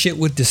just do shit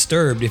with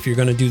Disturbed if you're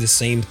going to do the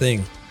same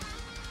thing?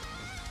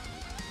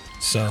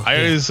 So I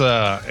always,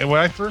 when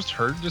I first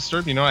heard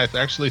Disturbed, you know, I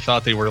actually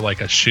thought they were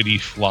like a shitty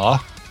Flaw.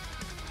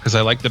 Because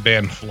I like the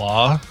band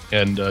Flaw,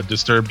 and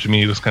Disturbed to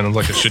me was kind of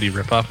like a shitty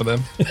ripoff of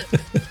them.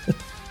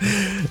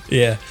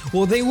 Yeah.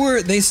 Well,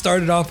 they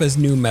started off as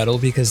new metal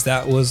because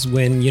that was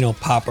when, you know,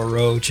 Papa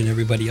Roach and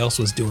everybody else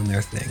was doing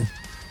their thing.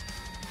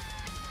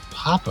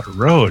 Papa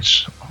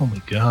Roach. Oh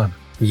my god.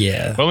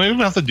 Yeah. Well, maybe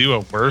we'll have to do a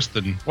worst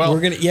and well.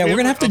 We're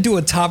gonna have to do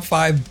a top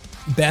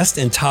 5 best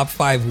and top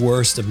 5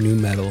 worst of new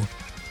metal.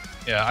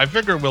 Yeah, I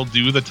figure we'll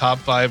do the top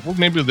 5. Well,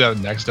 maybe we'll do that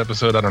next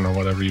episode. I don't know,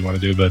 whatever you want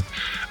to do, but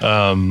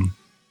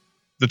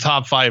the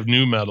top 5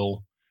 new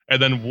metal, and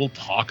then we'll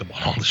talk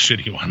about all the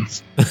shitty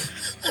ones.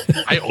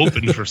 I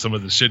opened for some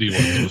of the shitty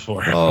ones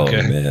before. Oh,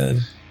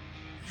 man.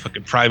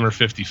 Fucking Primer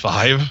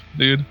 55,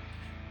 dude.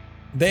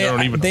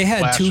 They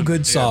had 2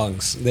 good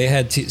songs. They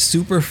had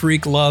Super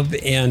Freak Love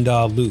and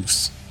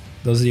Loose.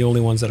 Those are the only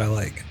ones that I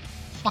like.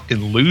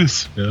 Fucking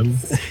Loose, man.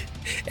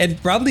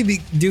 And probably,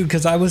 dude,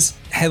 because I was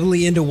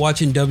heavily into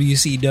watching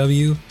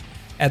WCW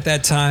at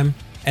that time.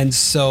 And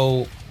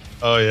so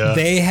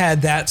they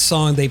had that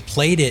song. They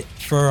played it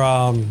for,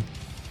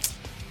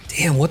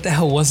 damn, what the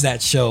hell was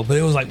that show? But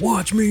it was like,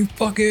 watch me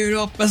fuck it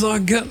up as I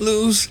get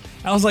loose.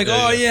 I was like,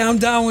 yeah, I'm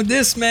down with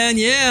this, man.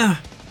 Yeah.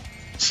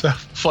 It's a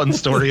fun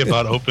story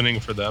about opening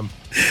for them.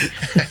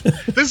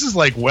 This is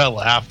like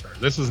well after.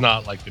 This is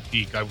not like the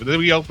peak.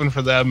 We opened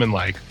for them in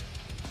like,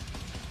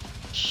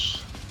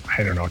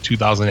 I don't know,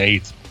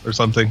 2008 or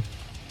something.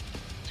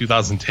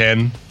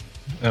 2010.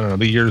 I don't know.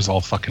 The years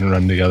all fucking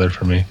run together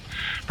for me.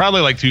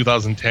 Probably like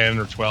 2010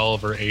 or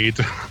 12 or 8.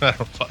 I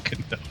don't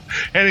fucking know.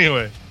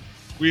 Anyway,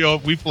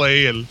 we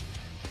play and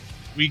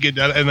we get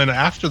done. And then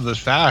after the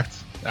fact,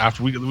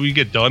 after we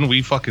get done,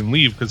 we fucking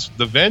leave because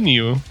the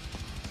venue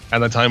at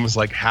the time was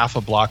like half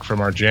a block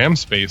from our jam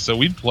space. So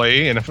we'd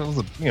play, and if it was,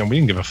 we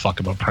didn't give a fuck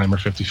about Primer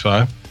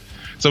 55.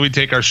 So we'd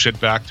take our shit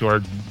back to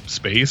our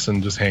space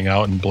and just hang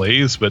out and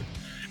blaze. But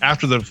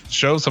after the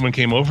show, someone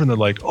came over and they're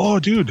like, "Oh,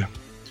 dude,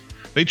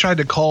 they tried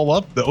to call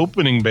up the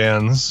opening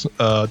bands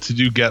to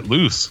do Get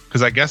Loose,"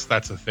 because I guess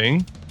that's a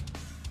thing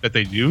that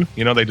they do.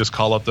 You know, they just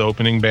call up the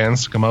opening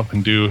bands to come up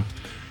and do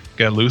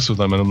Get Loose with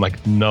them. And I'm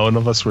like, none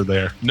of us were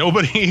there.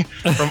 Nobody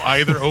from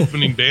either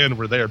opening band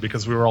were there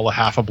because we were all a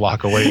half a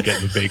block away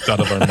getting baked out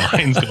of our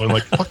minds, going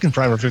like, "Fucking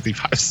Primer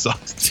 55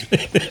 sucks."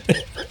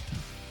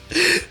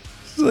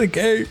 It's like,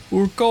 hey,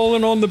 we're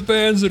calling on the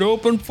bands that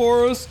open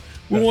for us.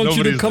 We want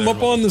you to nobody's come there,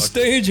 up on the motherfucker.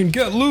 stage and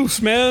get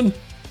loose, man.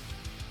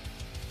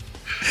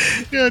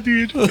 Yeah,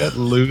 dude. Get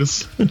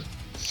Loose.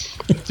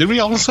 Did we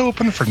also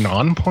open for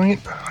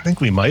Non-Point? I think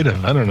we might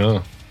have. I don't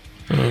know.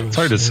 It's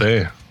hard to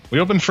say. We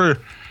opened for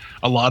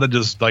a lot of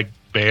just like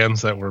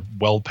bands that were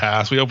well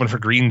past. We opened for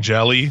Green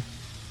Jelly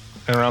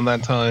around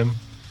that time.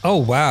 Oh,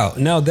 wow.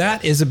 Now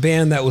that is a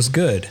band that was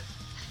good.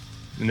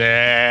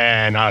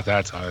 Nah, not at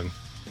that time.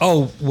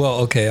 Oh, well,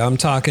 okay. I'm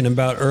talking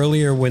about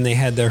earlier when they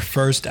had their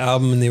first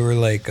album and they were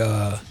like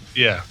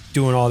Yeah,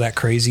 doing all that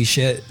crazy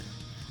shit.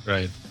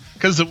 right.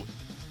 Because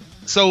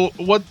so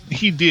what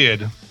he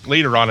did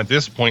later on at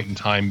this point in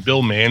time,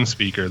 Bill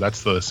Manspeaker,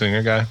 that's the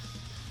singer guy,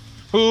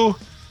 who,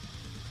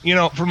 you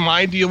know, from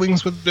my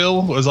dealings with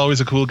Bill, was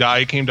always a cool guy.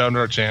 He came down to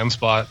our jam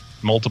spot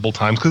multiple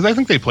times because I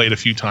think they played a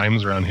few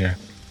times around here.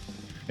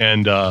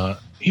 And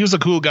he was a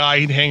cool guy.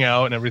 He'd hang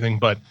out and everything,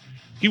 but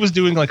he was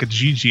doing like a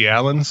G.G.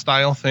 Allen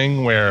style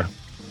thing where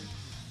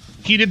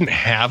he didn't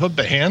have a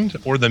band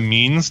or the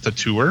means to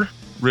tour,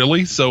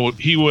 really. So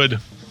he would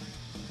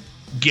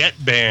get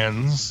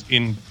bands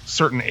in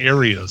certain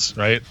areas,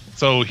 right?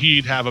 So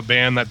he'd have a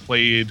band that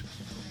played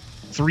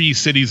 3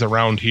 cities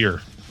around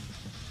here.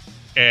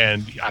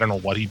 And I don't know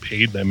what he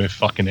paid them, if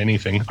fucking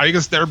anything. I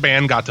guess their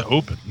band got to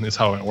open, is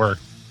how it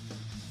worked.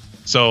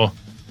 So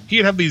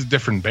he'd have these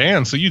different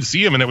bands. So you'd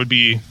see him and it would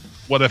be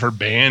whatever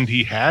band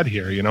he had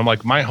here. You know,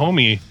 like my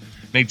homie,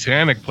 Nate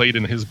Tanik, played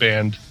in his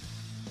band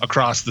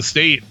across the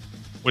state,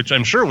 which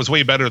I'm sure was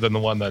way better than the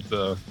one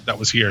that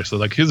was here. So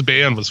like his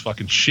band was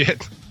fucking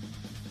shit.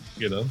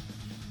 You know? Can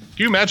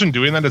you imagine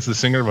doing that as the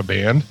singer of a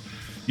band?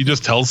 You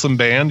just tell some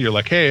band, you're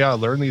like, "Hey, I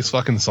learn these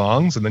fucking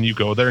songs," and then you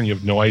go there and you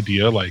have no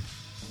idea, like,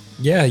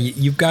 Yeah,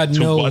 you've got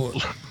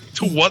to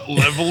what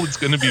level it's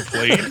going to be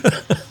played.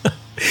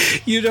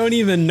 You don't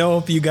even know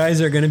if you guys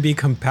are going to be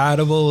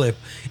compatible,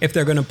 if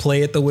they're going to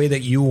play it the way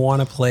that you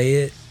want to play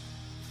it.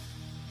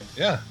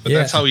 Yeah, but Yeah.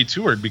 that's how he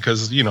toured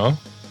because, you know,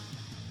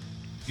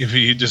 if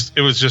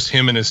it was just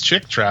him and his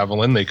chick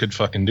traveling, they could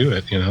fucking do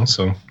it, you know?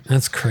 So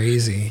That's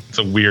crazy. it's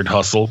a weird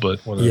hustle, but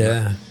whatever.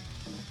 Yeah.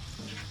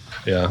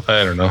 Yeah,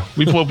 I don't know.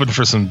 We've opened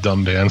for some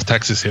dumb bands.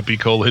 Texas Hippie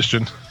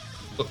Coalition.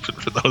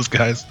 Opened for those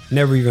guys.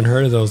 Never even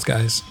heard of those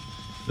guys.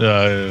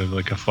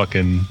 Like a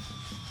fucking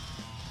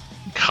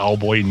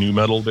cowboy new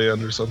metal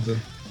band or something.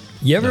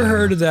 You ever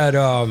heard of that?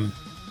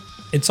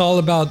 It's all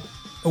about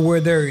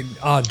where they're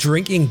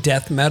drinking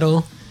death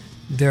metal.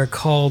 They're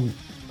called,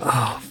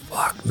 oh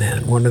fuck,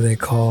 man, what are they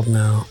called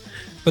now?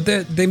 But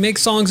they make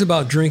songs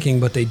about drinking,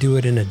 but they do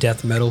it in a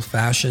death metal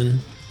fashion.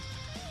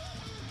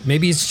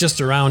 Maybe it's just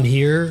around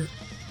here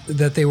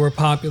that they were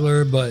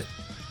popular, but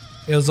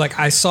it was like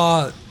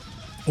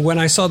when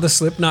I saw the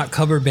Slipknot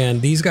cover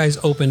band, these guys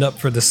opened up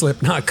for the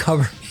Slipknot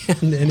cover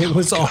band, and it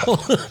was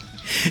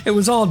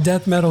all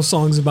death metal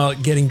songs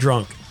about getting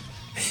drunk.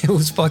 It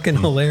was fucking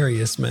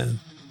hilarious, man.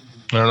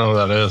 I don't know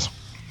what that is.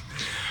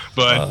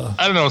 But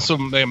I don't know. So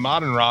they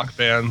modern rock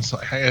bands,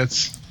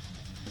 it's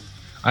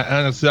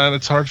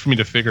hard for me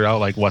to figure out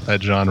like what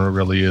that genre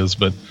really is.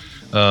 But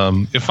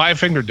if Five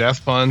Finger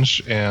Death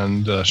Punch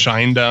and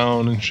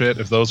Shinedown and shit,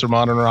 if those are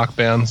modern rock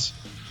bands,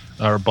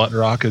 or butt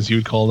rock as you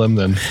would call them,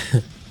 then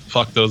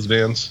fuck those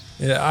bands.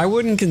 Yeah, I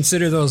wouldn't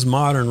consider those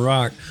modern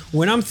rock.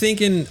 When I'm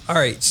thinking, all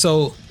right,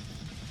 so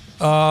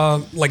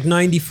like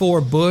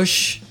 94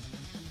 Bush.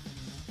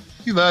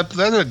 That's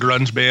a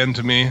grunge band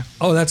to me.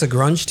 Oh, that's a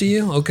grunge to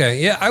you?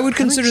 Okay. Yeah, I would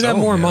consider that so,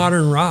 more man.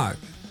 modern rock.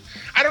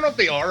 I don't know if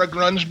they are a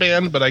grunge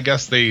band, but I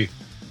guess they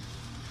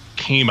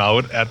came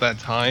out at that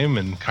time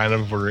and kind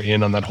of were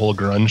in on that whole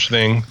grunge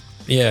thing,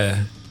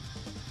 Yeah.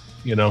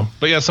 you know.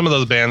 But yeah, some of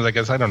those bands, I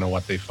guess, I don't know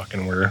what they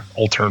fucking were.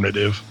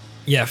 Alternative.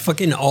 Yeah,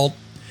 fucking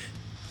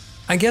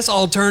I guess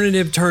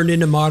alternative turned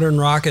into modern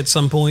rock at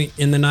some point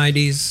in the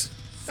 90s.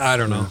 I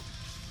don't know.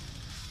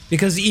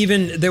 Because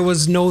even there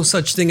was no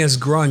such thing as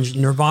grunge.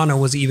 Nirvana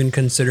was even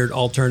considered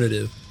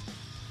alternative.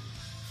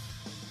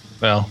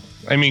 Well,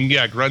 I mean,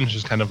 yeah, grunge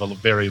is kind of a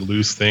very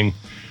loose thing.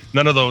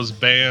 None of those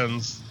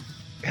bands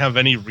have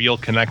any real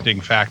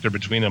connecting factor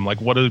between them. Like,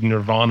 what do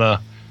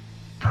Nirvana,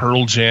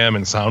 Pearl Jam,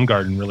 and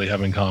Soundgarden really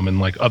have in common?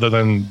 Like, other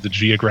than the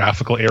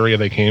geographical area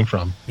they came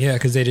from. Yeah,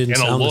 because they didn't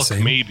And a sound the look,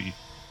 same. maybe.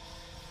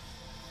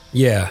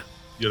 Yeah.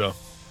 You know,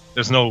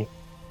 there's no...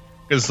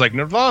 Because, like,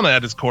 Nirvana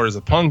at its core is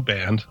a punk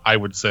band, I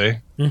would say.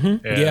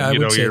 Mm-hmm. And, Yeah, I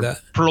would say your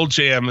that. Pearl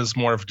Jam is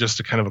more of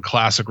just a kind of a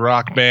classic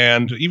rock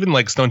band. Even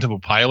like Stone Temple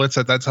Pilots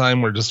at that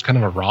time were just kind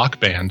of a rock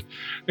band.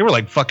 They were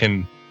like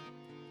fucking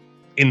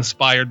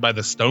inspired by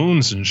the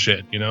Stones and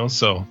shit, you know?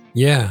 So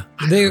Yeah.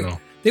 I don't know.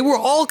 They were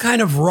all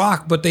kind of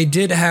rock, but they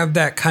did have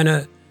that kind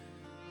of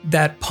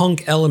that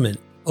punk element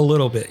a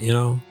little bit, you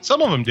know?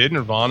 Some of them did.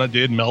 Nirvana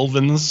did.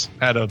 Melvins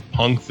had a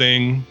punk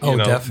thing. Oh, you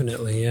know?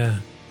 definitely, yeah.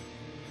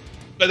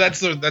 But that's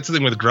the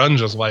thing with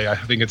grunge is why I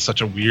think it's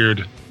such a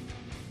weird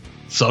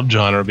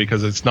subgenre,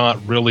 because it's not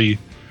really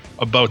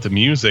about the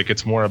music.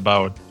 It's more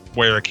about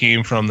where it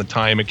came from, the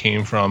time it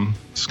came from.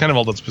 It's kind of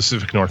all those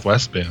Pacific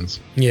Northwest bands.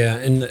 Yeah,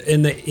 and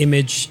the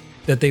image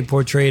that they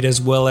portrayed,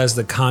 as well as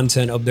the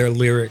content of their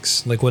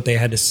lyrics, like what they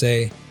had to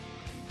say.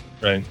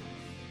 Right.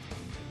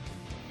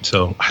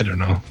 So, I don't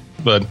know.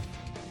 But,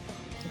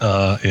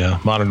 yeah,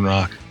 modern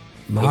rock.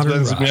 Modern Those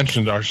bands rock.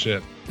 mentioned our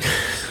shit.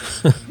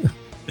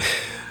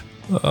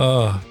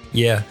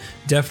 Yeah,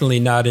 definitely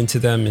not into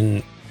them.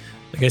 And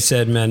like I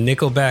said, man,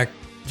 Nickelback,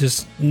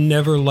 just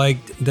never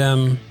liked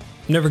them.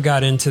 Never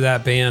got into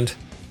that band.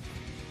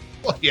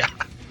 Well, yeah.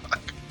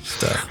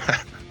 Fuck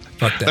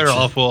that They're shit.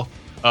 awful.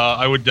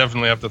 I would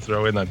definitely have to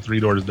throw in that Three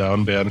Doors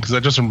Down band, because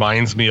that just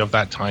reminds me of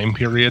that time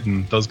period,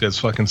 and those guys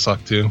fucking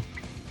suck too.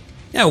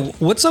 Yeah,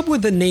 what's up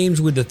with the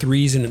names with the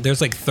threes? And there's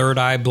like Third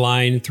Eye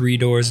Blind, Three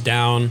Doors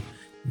Down.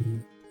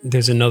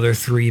 There's another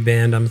three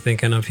band I'm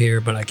thinking of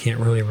here, but I can't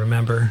really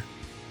remember.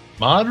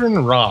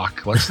 Modern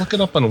rock. Let's look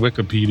it up on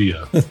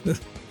Wikipedia.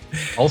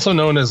 Also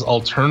known as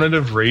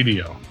alternative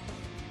radio.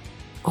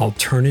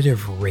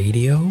 Alternative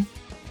radio?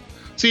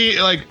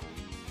 See, like,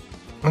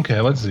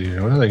 okay, let's see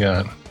here. What do they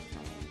got?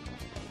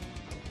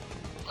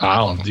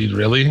 Wow, dude,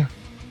 really?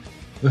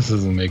 This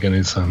doesn't make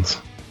any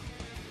sense.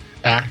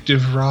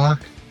 Active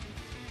rock?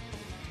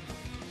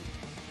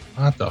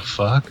 What the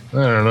fuck?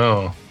 I don't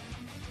know.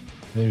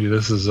 Maybe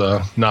this is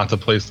not the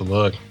place to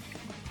look.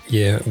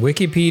 Yeah,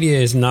 Wikipedia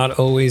is not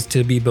always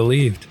to be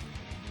believed.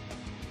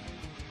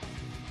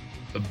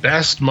 The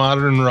best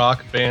modern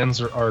rock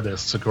bands or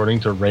artists, according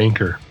to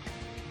Ranker.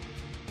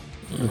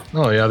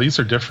 Oh, yeah, these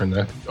are different.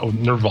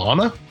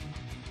 Nirvana?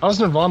 How's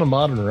Nirvana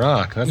modern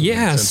rock? That doesn't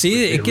Yeah, make sense.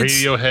 see, Okay, it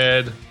gets-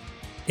 Radiohead.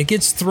 It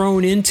gets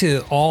thrown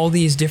into all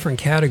these different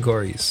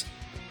categories.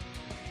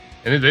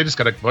 And they just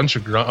got a bunch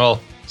of grunge. Oh,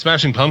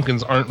 Smashing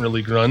Pumpkins aren't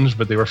really grunge,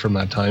 but they were from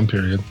that time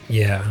period.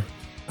 Yeah,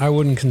 I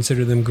wouldn't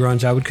consider them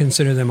grunge. I would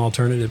consider them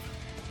alternative.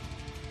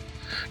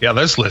 Yeah,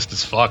 this list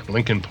is fucked.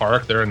 Linkin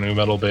Park, they're a new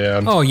metal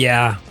band. Oh,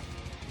 yeah.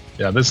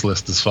 Yeah, this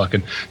list is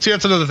fucking... See,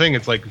 that's another thing.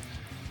 It's like,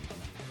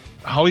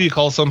 how do you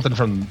call something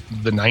from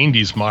the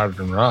 90s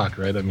modern rock,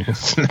 right? I mean,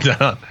 it's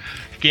not,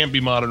 it can't be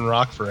modern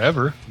rock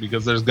forever,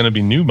 because there's going to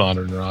be new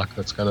modern rock.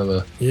 That's kind of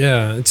the...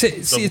 Yeah.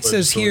 See, it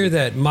says here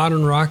that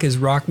modern rock is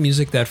rock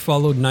music that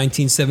followed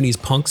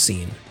 1970s punk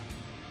scene.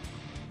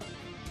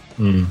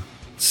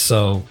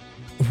 So,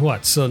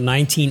 what? So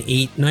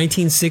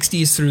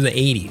 1960s through the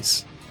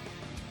 80s.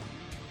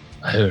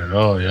 I don't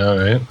know. Yeah,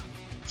 right?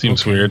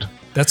 Seems Okay. weird.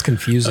 That's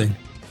confusing.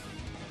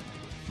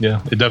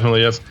 Yeah, it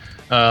definitely is.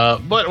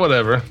 But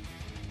whatever.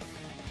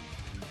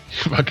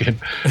 Fucking,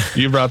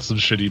 you brought some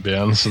shitty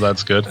bands, so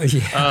that's good.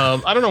 Yeah.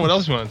 I don't know what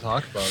else you want to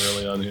talk about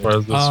really on here as far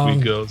as this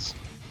week goes.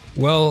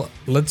 Well,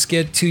 let's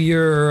get to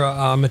your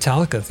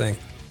Metallica thing.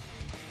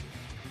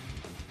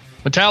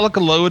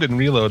 Metallica Load and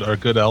Reload are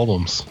good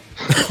albums.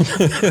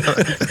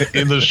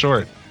 In the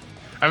short.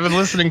 I've been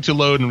listening to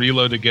Load and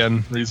Reload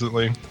again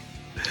recently,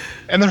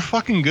 and they're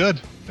fucking good.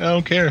 I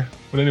don't care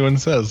what anyone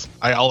says.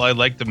 I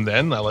liked them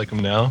then. I like them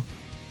now.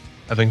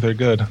 I think they're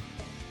good.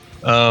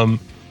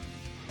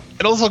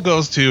 It also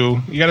goes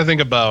to, you got to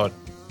think about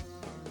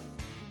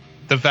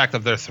the fact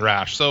that they're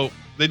thrash. So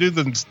they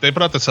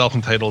put out the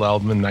self-entitled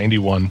album in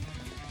 '91.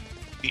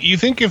 You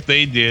think if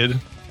they did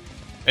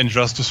And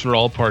Justice for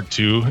All Part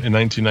 2 in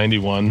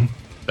 1991,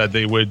 that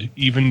they would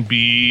even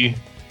be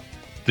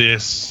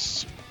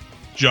this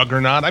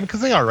juggernaut? I mean,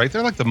 because they are, right?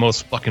 They're like the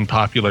most fucking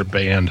popular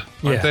band,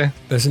 aren't they?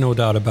 There's no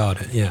doubt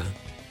about it. Yeah.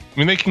 I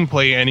mean, they can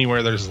play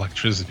anywhere there's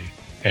electricity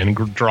and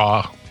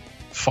draw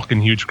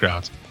fucking huge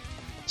crowds.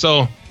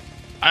 So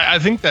I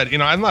think that,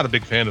 I'm not a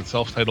big fan of the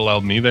self-titled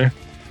album either.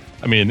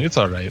 I mean, it's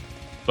all right,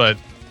 but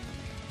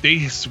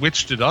they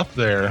switched it up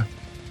there.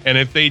 And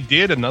if they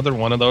did another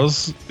one of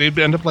those, they'd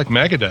end up like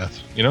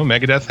Megadeth.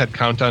 Megadeth had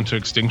Countdown to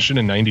Extinction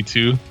in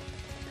 '92,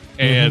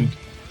 and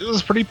it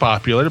was pretty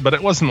popular, but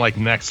it wasn't like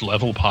next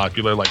level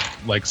popular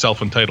like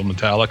self-entitled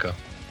Metallica.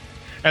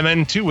 And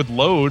then too with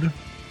Load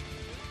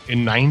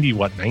in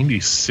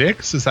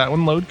 96? Is that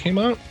when Load came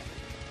out?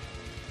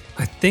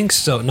 I think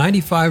so.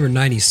 95 or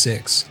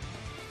 96.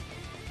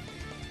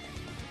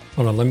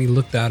 Hold on, let me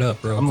look that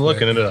up, bro. I'm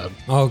looking it up.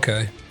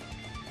 Okay.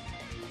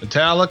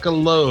 Metallica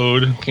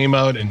Load came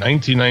out in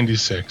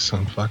 1996.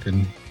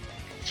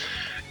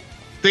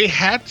 They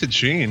had to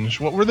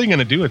change. What were they going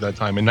to do at that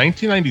time? In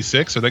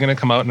 1996, are they going to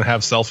come out and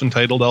have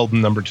self-entitled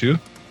album number 2?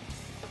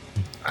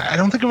 I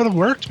don't think it would have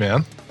worked,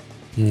 man.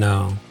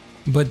 No.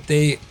 But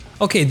they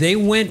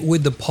went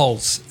with the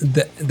pulse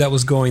that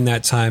was going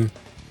that time.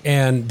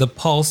 And the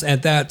pulse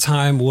at that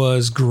time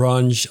was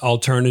grunge,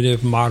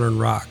 alternative, modern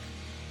rock.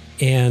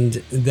 And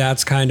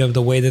that's kind of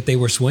the way that they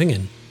were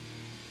swinging.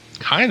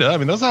 Kind of. I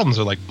mean, those albums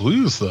are like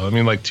blues, though. I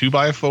mean, like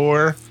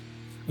 2x4.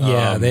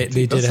 Yeah, they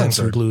did those have songs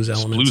some are blues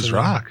elements. Blues in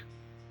them. rock.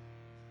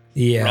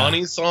 Yeah.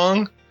 Ronnie's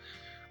song.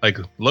 Like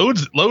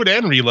Load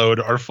and Reload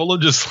are full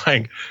of just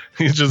like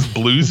these just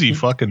bluesy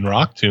fucking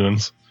rock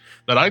tunes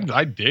that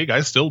I dig.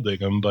 I still dig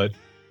them, but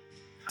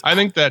I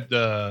think that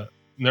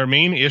their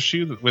main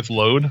issue with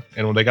Load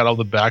and when they got all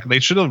the back, they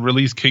should have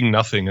released King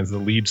Nothing as the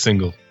lead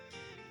single.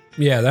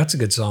 Yeah, that's a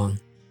good song.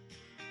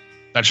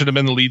 That should have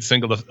been the lead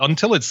single.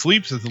 Until It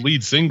Sleeps as the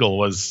lead single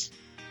was,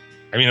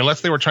 I mean,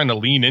 unless they were trying to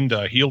lean into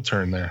a heel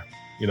turn there,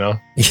 you know?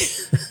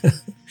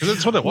 Because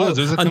that's what it was.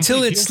 It was a Until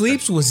complete It heel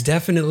Sleeps turn. was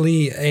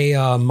definitely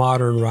a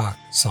modern rock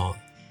song.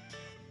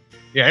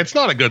 Yeah, it's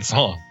not a good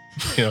song.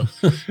 You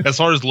know, as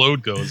far as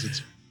Load goes,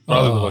 it's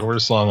probably the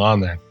worst song on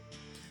there.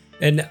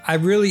 And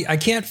I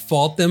can't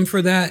fault them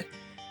for that.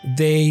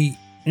 They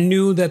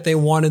knew that they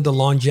wanted the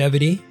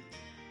longevity,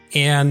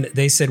 and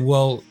they said,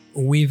 well,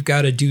 we've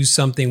got to do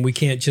something. We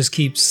can't just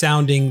keep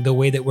sounding the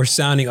way that we're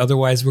sounding.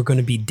 Otherwise, we're going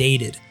to be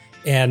dated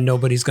and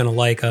nobody's going to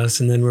like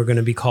us. And then we're going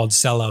to be called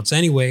sellouts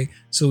anyway.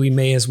 So we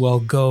may as well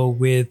go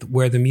with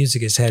where the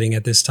music is heading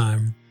at this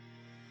time.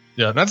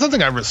 Yeah, that's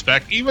something I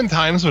respect. Even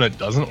times when it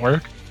doesn't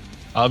work.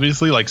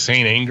 Obviously, like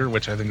Saint Anger,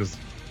 which I think is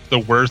the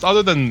worst,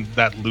 other than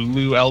that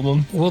Lulu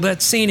album. Well,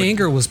 that Saint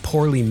Anger was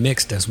poorly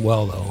mixed as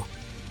well, though.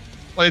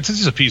 Well, it's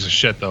just a piece of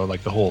shit, though,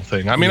 like the whole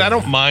thing. I mean, Yeah. I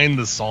don't mind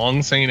the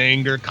song Saint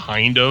Anger,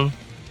 kind of.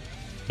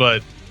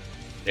 But,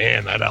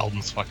 man, that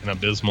album's fucking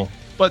abysmal.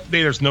 But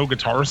there's no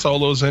guitar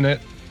solos in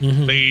it.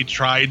 Mhm. They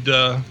tried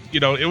to,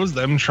 it was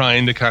them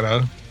trying to kind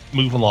of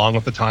move along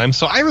with the time.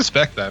 So I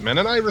respect that, man.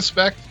 And I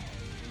respect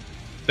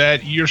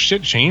that your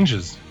shit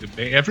changes.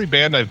 Every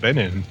band I've been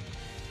in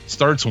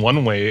starts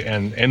one way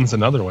and ends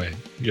another way,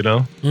 you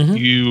know? Mhm.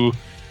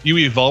 You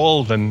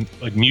evolve, and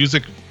like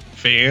music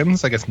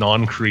fans, I guess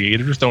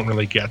non-creators don't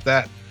really get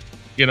that.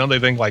 You know, they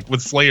think like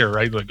with Slayer,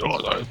 right? Like,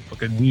 oh,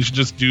 fucking, you should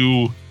just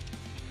do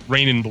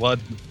Rain in Blood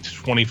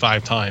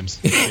 25 times,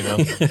 you know?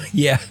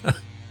 Yeah.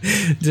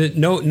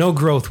 No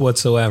growth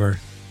whatsoever.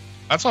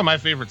 That's why my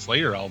favorite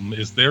Slayer album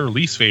is their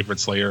least favorite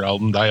Slayer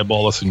album,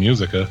 Diabolus in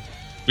Musica,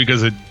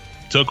 because it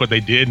took what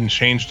they did and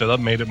changed it up,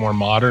 made it more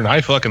modern.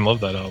 I fucking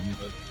love that album,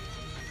 but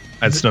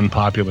that's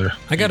unpopular.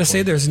 I gotta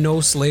say, there's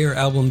no Slayer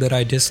album that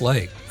I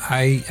dislike.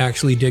 I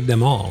actually dig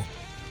them all.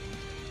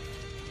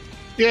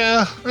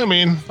 Yeah, I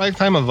mean, by the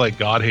time of like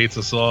God Hates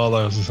Us All,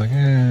 I was just like,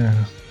 eh.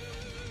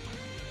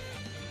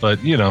 But,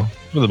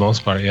 for the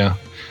most part, yeah.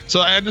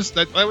 So that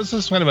was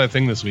just kind of my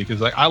thing this week, is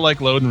like, I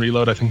like Load and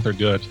Reload. I think they're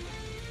good.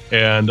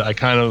 And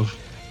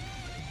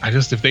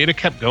if they'd have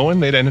kept going,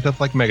 they'd ended up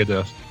like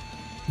Megadeth.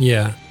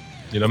 Yeah.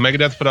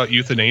 Megadeth put out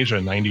Euthanasia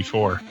in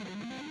 94.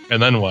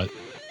 And then what?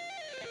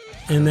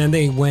 And then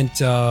they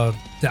went, I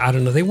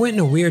don't know, they went in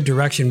a weird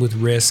direction with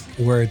Risk,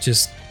 where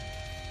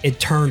it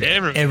turned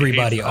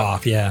everybody hates that.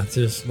 off. Yeah. It's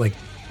just like,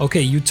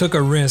 okay, you took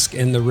a risk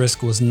and the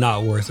risk was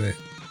not worth it.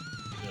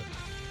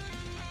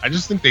 I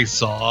just think they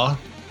saw,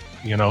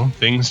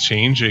 things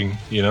changing.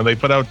 They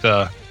put out,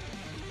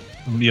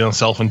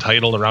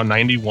 Self-Entitled around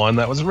 91.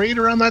 That was right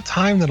around that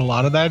time that a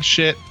lot of that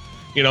shit,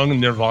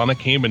 Nirvana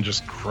came and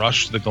just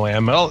crushed the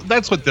glam. Well,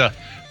 that's what the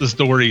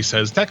story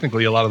says.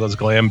 Technically, a lot of those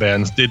glam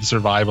bands did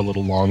survive a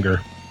little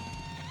longer.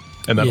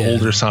 And that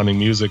older sounding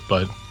music,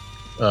 but...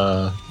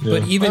 but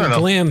even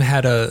glam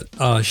had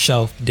a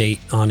shelf date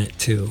on it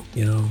too,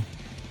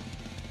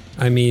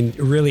 I mean,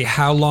 really,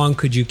 how long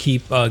could you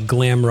keep a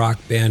glam rock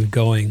band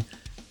going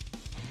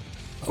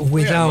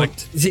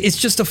without... it's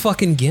just a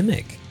fucking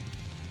gimmick.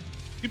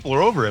 People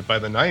are over it by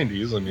the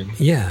 90s. I mean,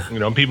 yeah.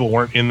 People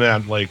weren't in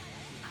that, like,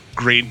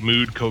 great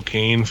mood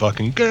cocaine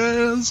fucking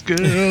girls,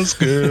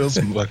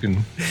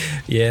 fucking...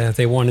 Yeah,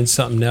 they wanted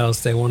something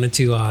else. They wanted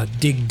to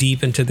dig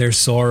deep into their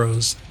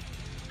sorrows.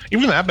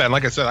 Even that band,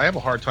 like I said, I have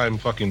a hard time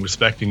fucking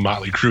respecting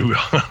Motley Crue.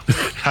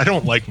 I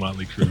don't like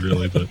Motley Crue,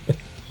 really, but...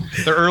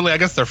 Their early, I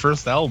guess their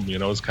first album,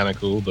 is kind of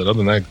cool. But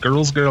other than that,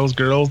 girls,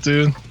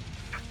 dude.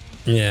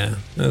 Yeah.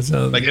 That's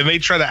like, and they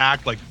try to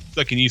act like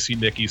fucking you see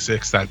Nikki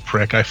Sixx, that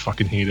prick. I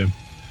fucking hate him.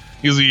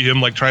 You see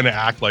him like trying to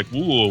act like,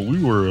 whoa,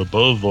 we were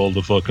above all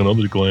the fucking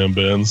other glam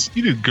bands.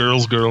 You did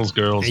girls.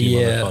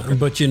 Yeah,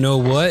 but you know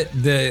what?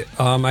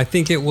 I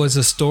think it was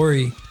a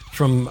story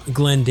from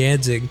Glenn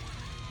Danzig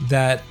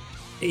that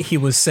he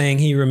was saying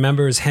he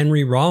remembers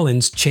Henry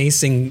Rollins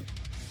chasing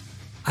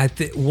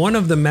one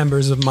of the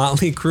members of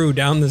Motley Crue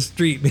down the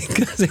street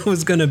because it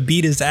was going to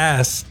beat his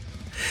ass.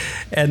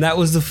 And that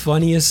was the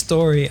funniest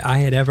story I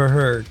had ever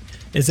heard,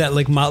 is that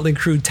like Motley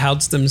Crue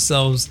touts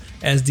themselves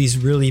as these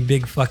really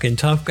big fucking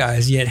tough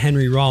guys, yet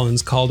Henry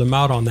Rollins called him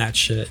out on that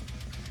shit.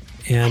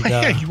 And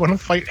you want to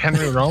fight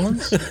Henry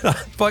Rollins?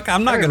 Fuck,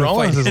 I'm not going to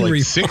fight Henry Henry.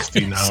 Rollins is like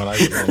 60 now, and I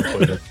wouldn't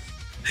quit it.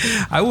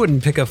 I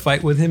wouldn't pick a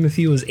fight with him if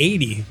he was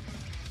 80.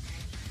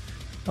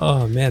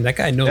 Oh man, that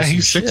guy knows. Yeah,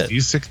 he's some 60. shit.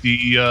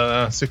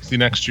 He's 60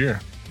 next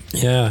year.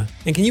 Yeah,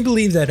 and can you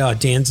believe that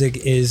Danzig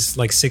is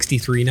like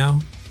 63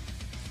 now?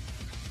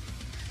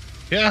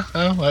 Yeah,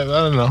 I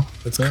don't know.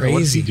 That's crazy.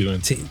 What's he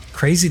doing?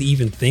 Crazy to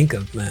even think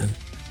of, man.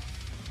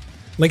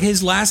 Like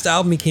his last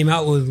album he came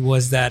out with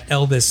was that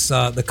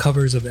Elvis, the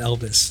covers of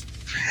Elvis.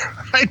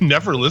 I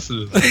never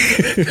listened to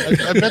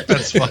that. I bet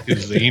that's fucking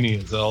zany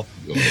as hell.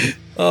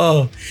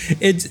 Oh,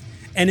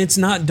 And it's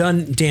not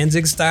done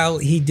Danzig style.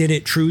 He did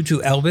it true to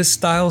Elvis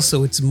style,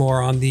 so it's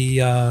more on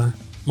the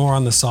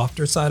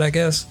softer side, I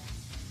guess.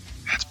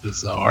 That's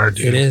bizarre,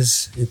 dude. It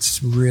is.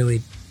 It's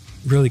really,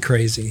 really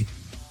crazy.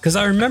 Because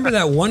I remember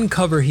that one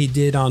cover he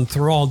did on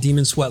Thrall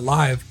Demon Sweat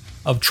Live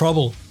of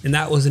Trouble, and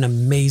that was an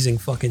amazing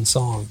fucking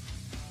song.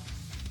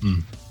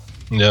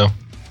 Yeah.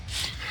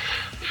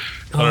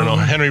 I don't know.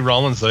 Henry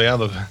Rollins, though,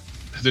 yeah,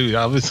 dude,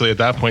 obviously at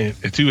that point,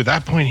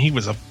 he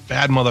was a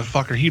bad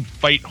motherfucker. He'd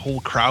fight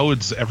whole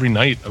crowds every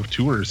night of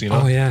tours, you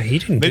know? Oh, yeah, he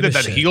didn't They give did a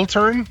that shit. heel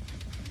turn,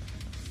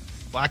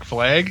 Black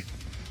Flag.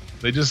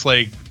 They just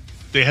like,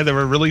 they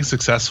were really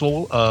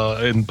successful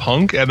in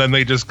punk, and then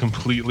they just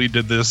completely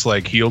did this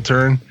like heel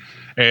turn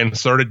and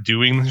started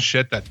doing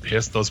shit that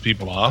pissed those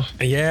people off.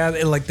 Yeah,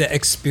 like the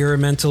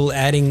experimental,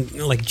 adding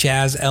like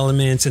jazz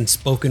elements and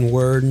spoken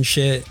word and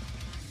shit.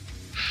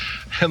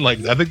 And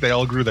like, I think they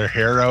all grew their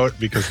hair out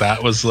because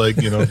that was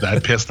like, you know,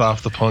 that pissed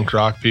off the punk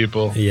rock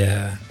people.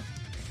 Yeah.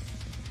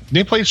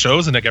 They played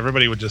shows and like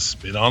everybody would just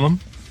spit on them.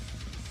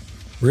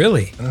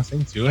 Really? Kind of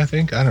thing too, I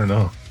think. I don't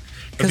know.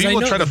 But Because I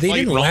people know try to they fight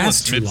didn't Rollins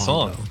last too long,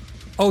 mid-song. though.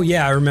 Oh,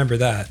 yeah, I remember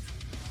that.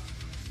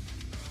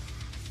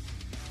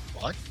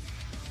 What?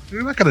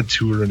 We're not gonna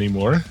tour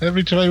anymore.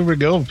 Every time we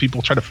go,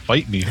 people try to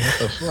fight me. What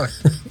the fuck?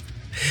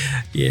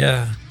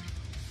 Yeah.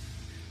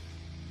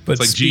 But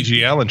It's like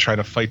G.G. Allen trying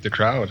to fight the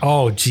crowd.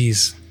 Oh,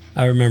 jeez.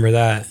 I remember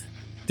that.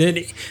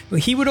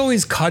 He would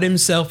always cut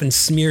himself and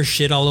smear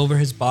shit all over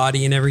his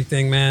body and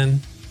everything,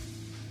 man.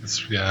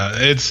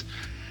 It's,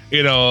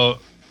 you know,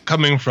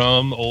 coming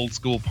from old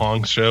school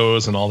punk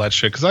shows and all that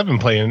shit, because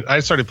I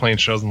started playing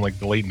shows in like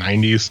the late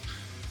 90s.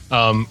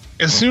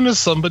 As soon as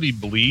somebody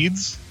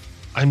bleeds,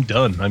 I'm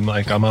done. I'm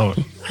out.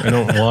 I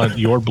don't want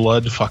your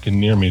blood fucking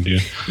near me,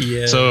 dude.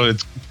 Yeah. So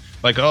it's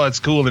like, oh, it's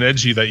cool and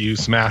edgy that you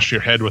smash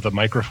your head with a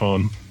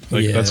microphone.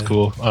 Like, Yeah. that's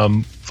cool.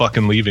 I'm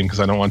fucking leaving because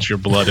I don't want your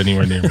blood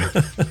anywhere near me.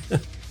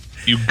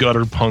 You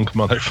gutter punk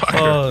motherfucker.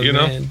 Oh, you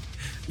know? man.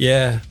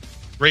 Yeah.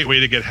 Great way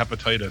to get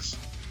hepatitis.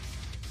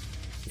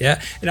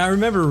 Yeah. And I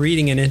remember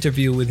reading an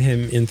interview with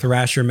him in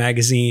Thrasher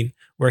magazine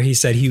where he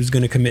said he was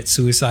going to commit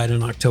suicide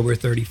on October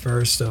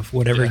 31st of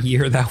whatever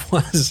year that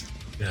was.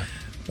 Yeah.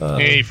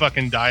 Hey, he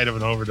fucking died of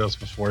an overdose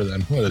before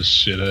then. What a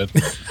shithead.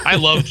 I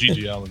love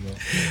G.G. Allen, though.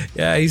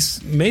 Yeah,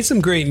 he's made some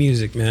great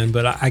music, man,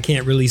 but I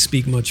can't really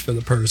speak much for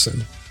the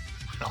person.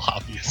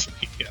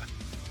 Obviously, yeah.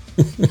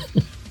 You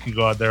can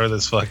go out there with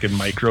this fucking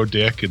micro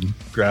dick and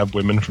grab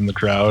women from the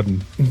crowd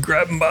and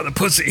Grab him by the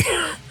pussy.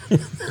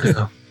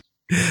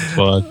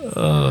 fun.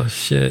 Oh,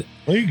 shit.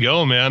 There you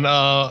go, man.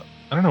 I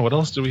don't know. What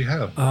else do we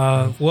have?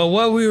 Well,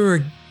 while we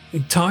were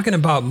talking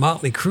about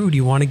Motley Crue, do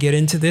you want to get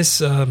into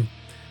this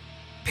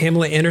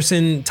Pamela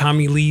Anderson,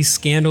 Tommy Lee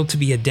scandal to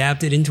be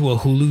adapted into a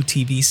Hulu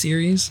TV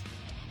series?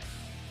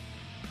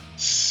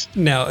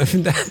 Now, if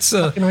that's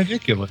Fucking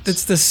ridiculous.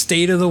 that's the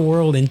state of the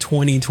world in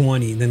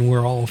 2020, then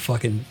we're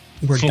done.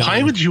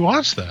 Why would you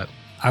watch that?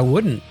 I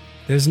wouldn't.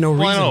 There's no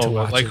reason Well, I to know,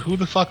 watch but like, it. who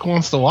the fuck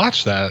wants to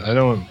watch that? I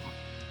don't.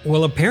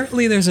 Well,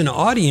 apparently there's an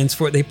audience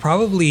for it. They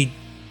probably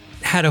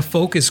had a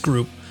focus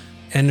group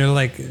and they're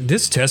like,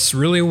 this tests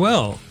really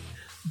well.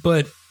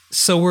 But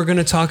so we're going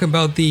to talk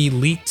about the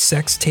leaked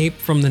sex tape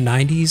from the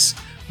 90s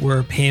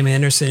where Pam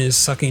Anderson is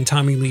sucking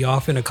Tommy Lee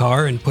off in a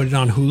car and put it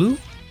on Hulu?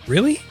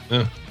 Really?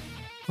 Yeah.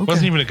 It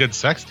wasn't even a good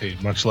sex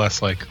tape, much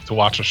less like to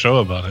watch a show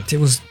about it. It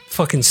was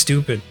fucking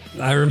stupid.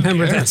 I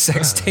remember that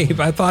sex tape.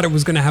 I thought it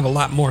was going to have a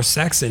lot more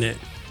sex in it.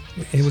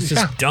 It was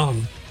just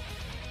dumb.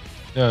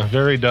 Yeah,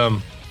 very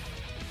dumb.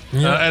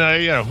 Yeah.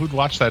 And who'd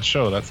watch that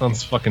show? That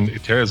sounds fucking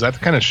terrible. Is that the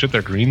kind of shit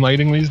they're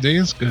greenlighting these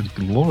days? Good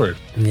lord.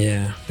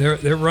 Yeah.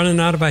 They're running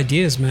out of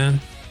ideas,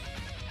 man.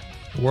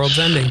 The world's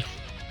ending.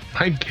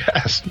 I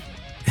guess.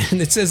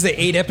 And it says the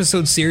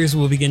 8-episode series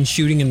will begin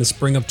shooting in the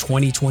spring of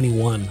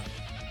 2021.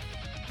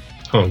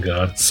 Oh,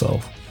 God. So,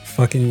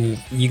 fucking,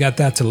 you got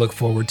that to look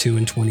forward to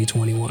in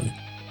 2021.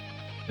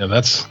 Yeah,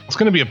 it's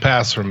going to be a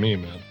pass from me,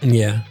 man.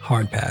 Yeah,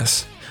 hard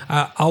pass.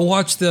 I'll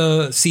watch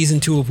the season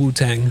 2 of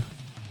Wu-Tang.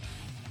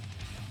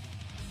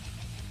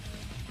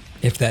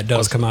 If that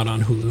does come out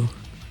on Hulu.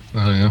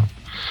 Oh, yeah.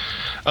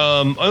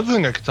 Other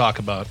thing I could talk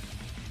about.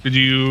 Did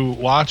you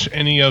watch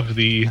any of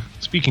the,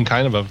 speaking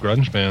kind of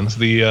grunge bands,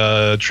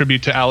 the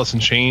tribute to Alice in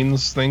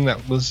Chains thing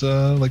that was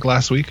like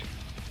last week?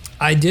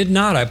 I did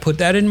not. I put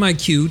that in my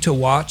queue to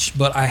watch,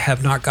 but I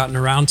have not gotten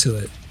around to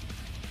it.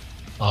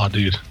 Oh,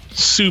 dude.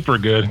 Super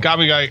good. Got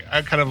me,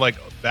 I kind of like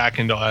back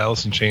into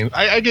Alice in Chains.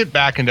 I get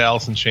back into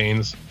Alice in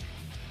Chains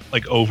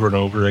like over and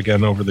over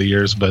again over the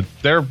years, but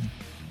they're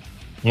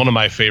one of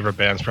my favorite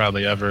bands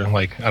probably ever.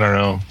 Like, I don't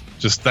know.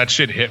 Just that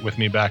shit hit with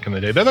me back in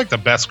the day. They're like the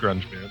best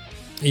grunge band.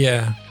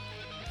 Yeah.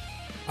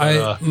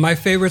 My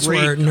favorites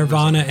were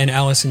Nirvana and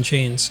Alice in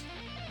Chains.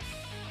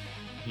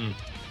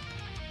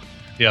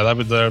 Yeah, that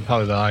was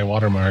probably the high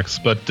watermarks.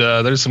 But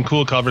there's some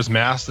cool covers.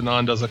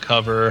 Mastodon does a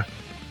cover.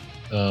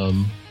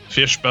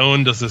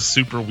 Fishbone does this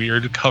super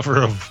weird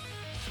cover of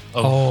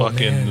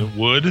fucking man.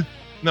 Wood.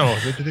 No,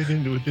 they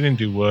didn't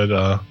do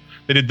Wood.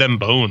 They did Them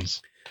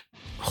Bones.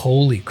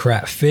 Holy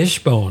crap,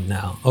 Fishbone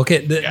now.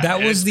 Okay,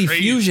 that was the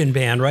crazy. fusion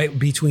band, right?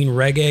 Between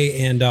reggae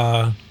and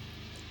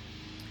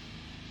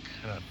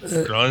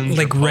Grunge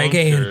like or punk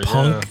reggae or- and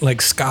punk, yeah.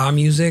 like ska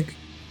music.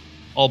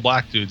 All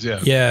black dudes, yeah.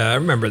 Yeah, I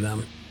remember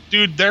them.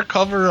 Dude, their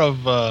cover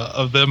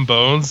of Them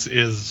Bones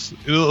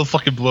it'll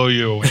fucking blow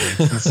you away. It's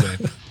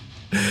insane.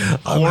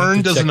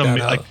 Korn does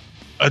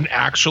an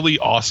actually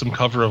awesome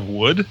cover of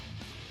Wood.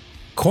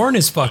 Korn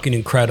is fucking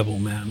incredible,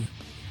 man.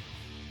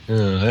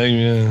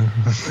 Yeah.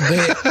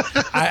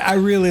 I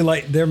really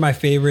like. They're my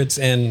favorites,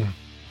 and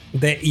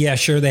they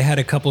had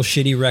a couple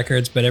shitty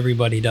records, but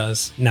everybody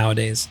does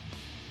nowadays.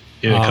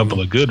 Yeah, a couple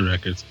of good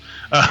records.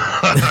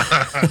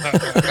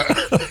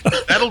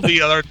 That'll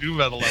be our new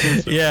metal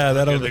episode. Yeah,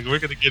 we're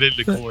gonna get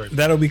into Korn.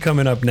 That'll be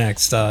coming up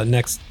next.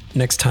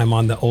 Next time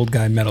on the Old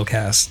Guy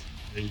Metalcast.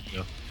 There you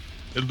go.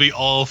 It'll be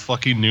all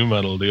fucking new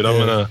metal, dude. I'm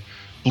gonna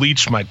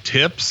bleach my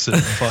tips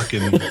and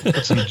fucking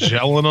put some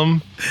gel in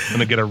them. I'm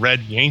gonna get a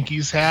red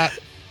Yankees hat.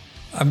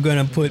 I'm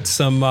gonna put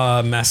some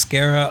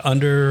mascara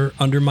under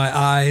my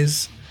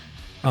eyes.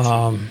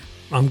 I'm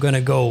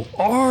gonna go.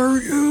 Are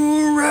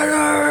you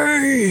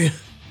ready?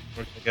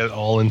 We're gonna get it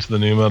all into the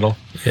new metal.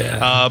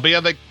 Yeah. But yeah,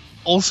 like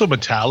also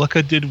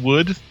Metallica did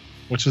Wood,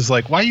 which is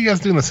like, why are you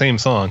guys doing the same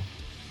song?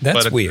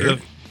 That's But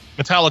weird.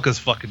 Metallica's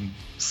fucking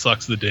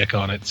sucks the dick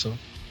on it. So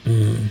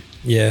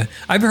Yeah,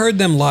 I've heard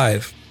them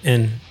live,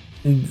 and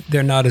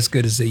they're not as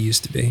good as they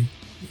used to be.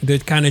 They're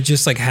kind of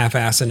just like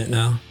half-assing it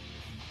now.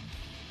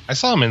 I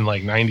saw them in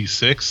like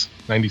 96,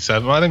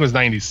 97. Well, I think it was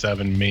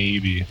 97,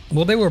 maybe.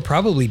 Well, they were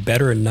probably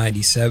better in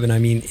 '97. I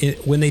mean,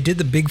 when they did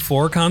the Big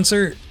Four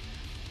concert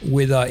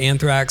with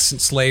Anthrax,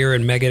 Slayer,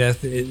 and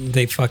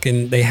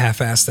Megadeth, they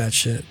half-assed that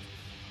shit.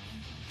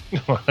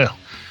 Well,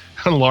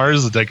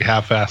 Lars is like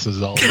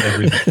half-asses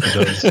everything he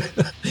does.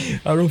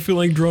 I don't feel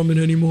like drumming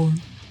anymore.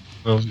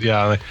 Well,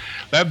 yeah, like,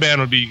 that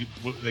band would be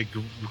like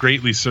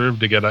greatly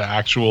served to get an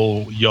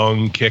actual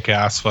young,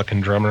 kick-ass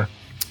fucking drummer.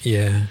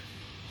 Yeah.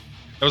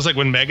 That was like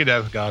when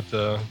Megadeth got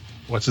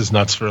what's his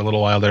nuts for a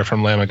little while there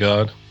from Lamb of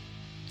God.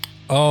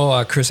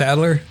 Oh, Chris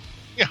Adler?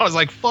 Yeah, I was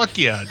like, fuck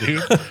yeah,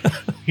 dude.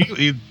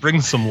 he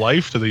brings some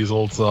life to these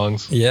old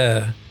songs.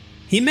 Yeah.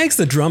 He makes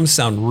the drums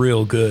sound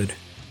real good.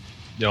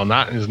 You know,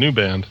 not in his new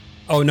band.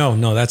 Oh,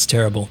 no, that's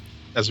terrible.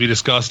 As we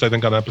discussed, I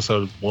think on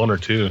episode 1 or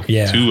 2.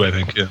 Yeah. 2, I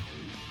think, yeah.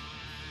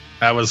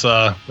 That was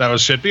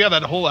shit. But yeah,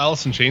 that whole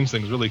Alice in Chains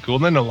thing is really cool.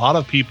 And then a lot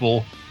of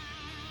people,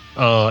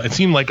 it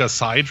seemed like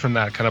aside from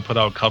that, kind of put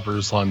out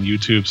covers on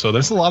YouTube. So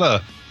there's a lot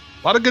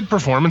of good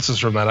performances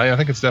from that. I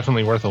think it's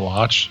definitely worth a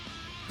watch.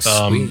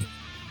 Sweet.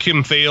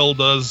 Kim Thale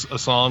does a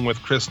song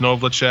with Chris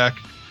Novacek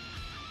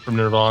from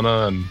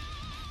Nirvana, and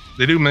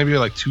they do maybe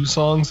like 2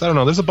 songs. I don't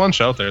know. There's a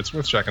bunch out there. It's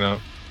worth checking out.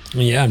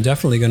 Yeah, I'm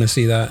definitely going to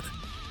see that.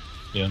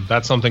 Yeah,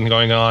 that's something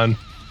going on.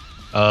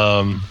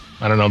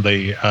 I don't know.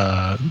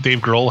 Dave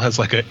Grohl has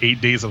like a 8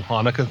 Days of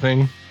Hanukkah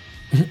thing.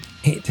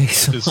 8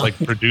 days. This like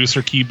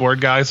producer keyboard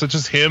guy. So it's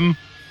just him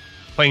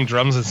playing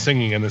drums and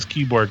singing and this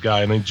keyboard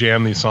guy, and they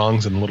jam these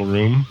songs in a little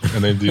room.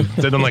 And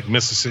they done like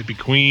Mississippi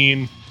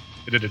Queen.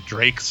 They did a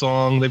Drake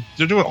song.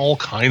 They're doing all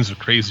kinds of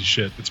crazy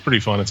shit. It's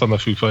pretty fun. It's on the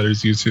Foo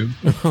Fighters YouTube.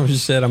 Oh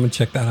shit, I'm gonna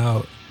check that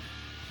out.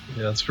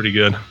 Yeah, it's pretty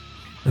good.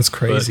 That's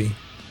crazy.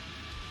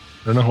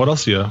 I don't know. What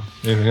else do you have?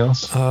 Anything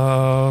else?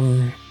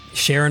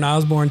 Sharon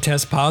Osbourne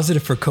tests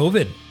positive for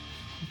COVID.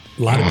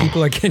 A lot of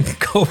people are getting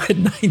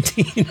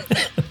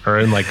COVID-19. Or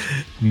in like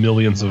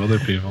millions of other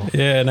people.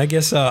 Yeah, and I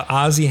guess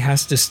Ozzy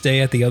has to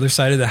stay at the other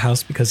side of the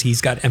house because he's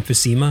got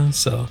emphysema.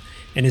 So,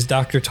 and his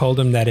doctor told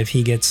him that if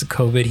he gets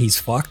COVID, he's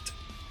fucked.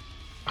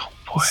 Oh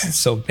boy.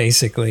 So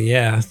basically,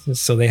 yeah.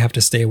 So they have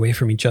to stay away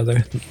from each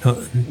other.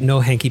 No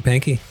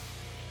hanky-panky.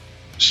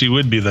 She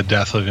would be the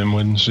death of him,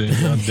 wouldn't she?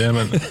 God damn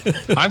it.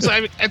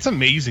 It's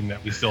amazing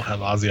that we still have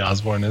Ozzy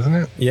Osbourne, isn't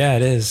it? Yeah,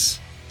 it is.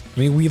 I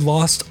mean, we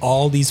lost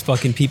all these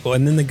fucking people.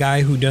 And then the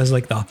guy who does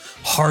like the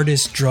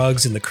hardest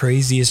drugs and the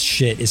craziest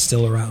shit is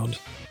still around.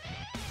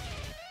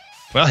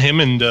 Well, him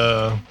and...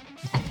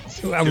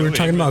 We were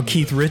talking about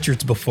Keith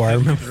Richards before, I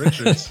remember.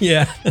 Richards.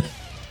 Yeah.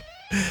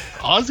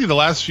 Ozzy, the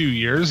last few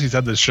years, he's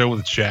had this show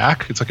with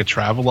Jack. It's like a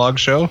travelogue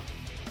show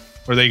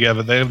where they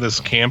have this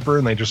camper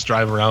and they just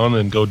drive around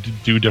and go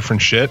do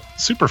different shit.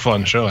 Super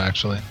fun show,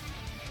 actually.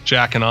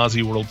 Jack and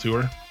Ozzy World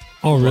Tour.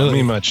 Oh, really? Me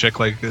and my chick,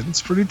 like, it's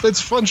a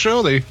fun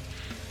show. They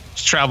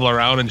just travel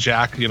around and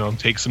Jack,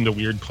 takes him to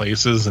weird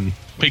places and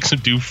makes him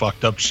do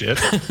fucked up shit.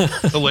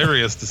 It's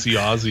hilarious to see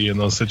Ozzy in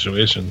those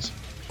situations.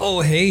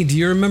 Oh, hey, do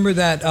you remember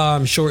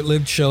that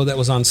short-lived show that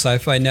was on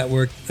Sci-Fi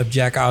Network of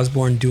Jack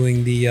Osbourne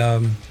doing the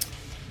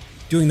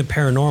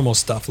paranormal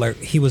stuff? Like,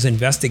 he was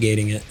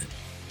investigating it.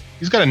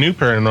 He's got a new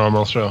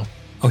paranormal show.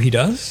 Oh, he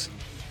does?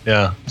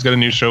 Yeah, he's got a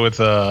new show with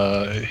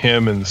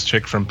him and this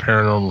chick from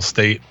Paranormal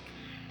State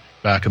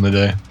back in the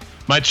day.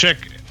 My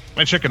chick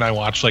and I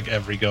watch like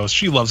every ghost.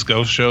 She loves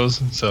ghost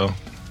shows, so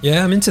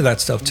yeah, I'm into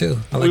that stuff too.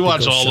 I like we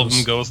watch all shows. of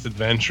them: Ghost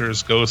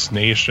Adventures, Ghost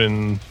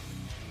Nation,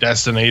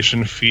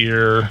 Destination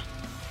Fear.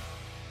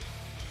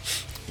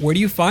 Where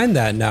do you find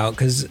that now?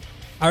 Because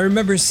I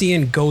remember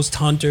seeing Ghost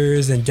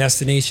Hunters and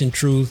Destination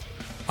Truth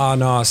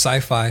on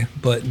Sci-Fi,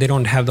 but they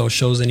don't have those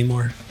shows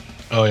anymore.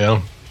 Oh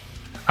yeah,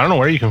 I don't know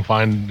where you can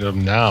find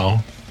them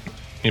now.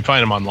 You can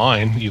find them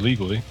online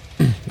illegally.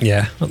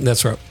 Yeah,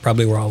 that's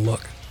probably where I'll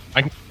look.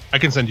 I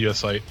can send you a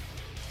site.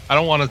 I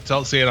don't want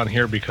to say it on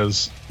here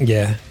because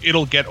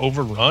it'll get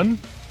overrun,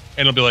 and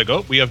it'll be like,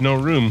 oh, we have no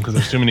room because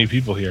there's too many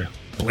people here.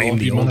 Blame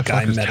the old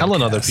guy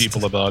telling other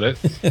people about it.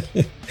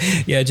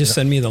 Yeah, just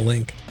send me the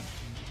link.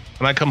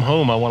 When I come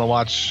home, I want to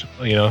watch,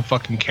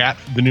 fucking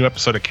the new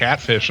episode of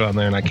Catfish on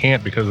there, and I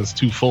can't because it's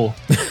too full.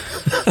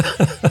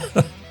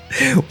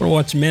 We're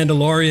watching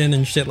Mandalorian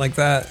and shit like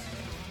that.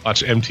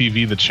 Watch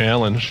MTV The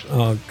Challenge.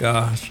 Oh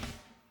gosh.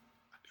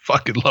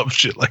 Fucking love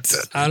shit like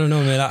that. I don't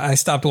know, man. I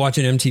stopped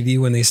watching MTV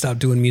when they stopped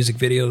doing music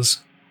videos.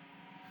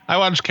 I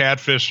watched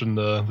Catfish and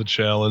the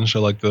Challenge. I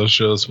like those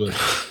shows, but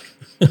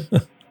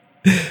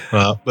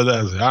but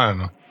that's, I don't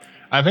know.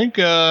 I think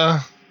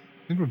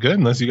we're good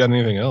unless you got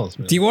anything else,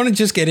 man. Do you want to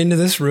just get into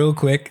this real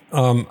quick?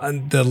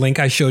 The link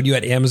I showed you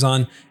at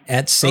Amazon,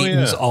 At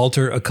Satan's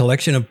Altar, a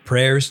collection of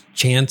prayers,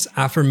 chants,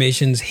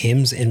 affirmations,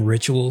 hymns, and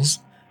rituals.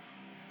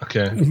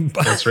 Okay.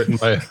 That's written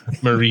by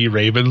Marie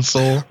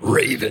Ravensoul.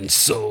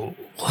 Ravensoul.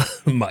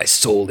 My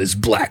soul is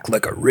black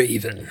like a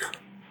raven.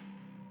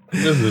 Who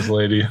is this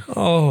lady?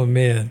 Oh,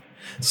 man.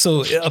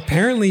 So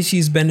apparently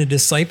she's been a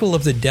disciple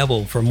of the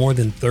devil for more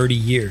than 30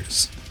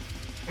 years.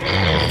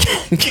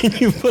 Can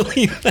you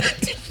believe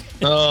that?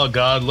 Oh,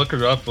 God. Look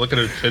her up. Look at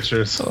her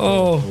pictures.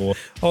 Oh,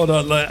 hold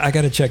on. I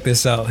got to check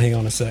this out. Hang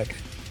on a sec.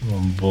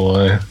 Oh,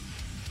 boy.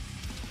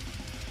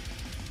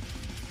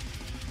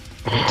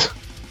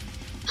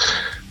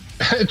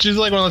 She's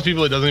like one of those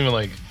people that doesn't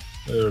even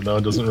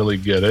doesn't really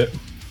get it.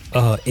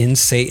 In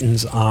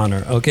Satan's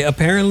honor. Okay,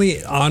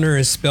 apparently honor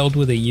is spelled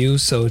with a U,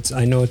 so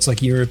I know it's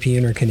like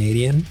European or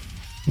Canadian.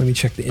 Let me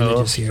check the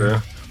images here.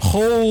 Sure.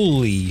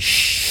 Holy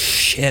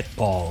shit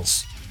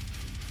balls.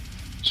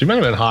 She might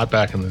have been hot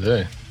back in the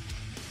day.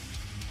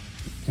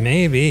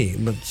 Maybe,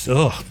 but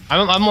ugh.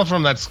 I'm not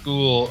from that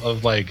school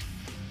of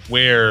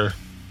where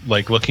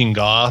looking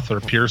goth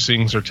or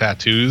piercings or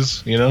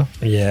tattoos,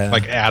 Yeah.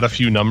 Add a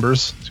few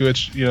numbers to it,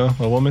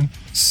 a woman.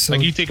 So,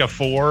 you take a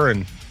 4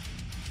 and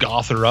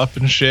goth her up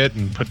and shit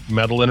and put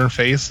metal in her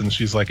face and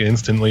she's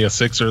instantly a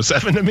 6 or a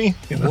 7 to me.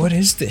 What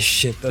is this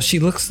shit though? She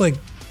looks like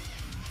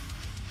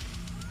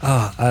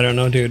I don't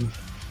know, dude.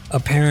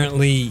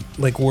 Apparently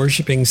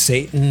worshiping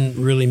Satan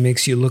really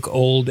makes you look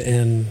old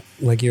and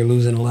like you're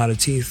losing a lot of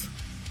teeth.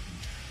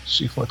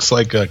 She looks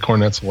like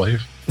Cornette's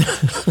wife.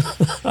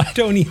 I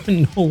don't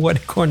even know what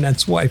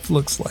Cornette's wife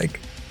looks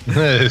like.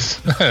 I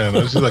don't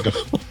know. She's like a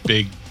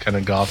big kind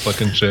of goth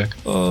looking chick.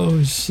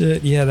 Oh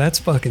shit! Yeah, that's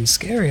fucking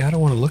scary. I don't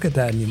want to look at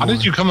that anymore. How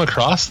did you come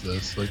across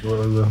this? What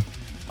are the?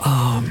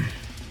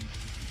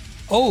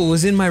 Oh, it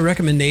was in my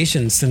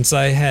recommendations since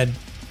I had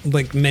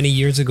many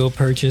years ago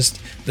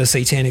purchased the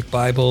Satanic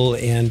Bible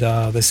and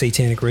the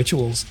Satanic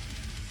Rituals.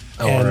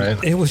 Oh, and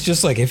right. It was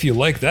just if you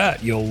like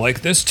that, you'll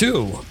like this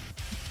too.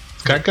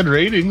 It's got good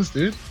ratings,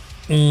 dude.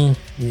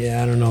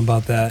 Yeah, I don't know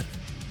about that.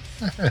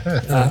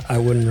 I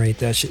wouldn't rate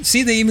that shit.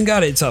 See, they even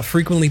got it. It's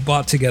frequently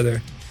bought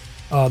together.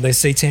 The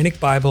Satanic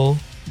Bible,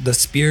 the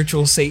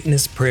Spiritual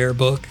Satanist Prayer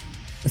Book.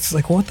 It's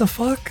what the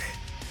fuck?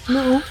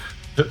 No.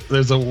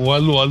 There's a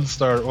one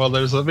star. Well,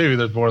 maybe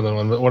there's more than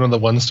one, but one of the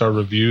 1-star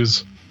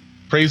reviews.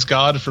 Praise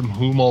God from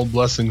whom all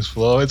blessings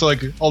flow. It's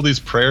all these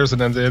prayers,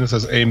 and then it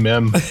says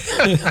amen.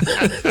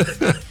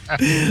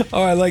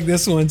 Oh, I like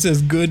this one. It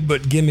says good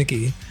but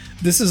gimmicky.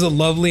 This is a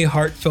lovely,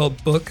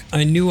 heartfelt book.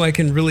 I knew I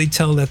can really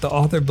tell that the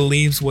author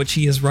believes what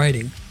she is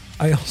writing.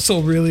 I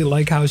also really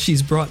like how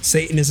she's brought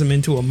Satanism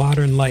into a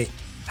modern light.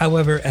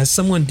 However, as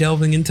someone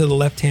delving into the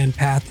left-hand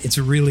path, it's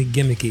really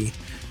gimmicky.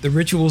 The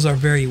rituals are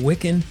very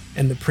Wiccan,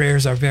 and the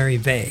prayers are very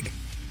vague.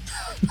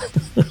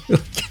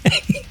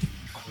 Okay.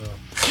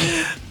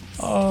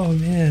 Oh,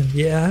 man.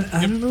 Yeah,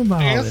 I don't know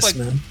about all this,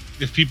 man.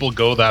 If people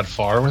go that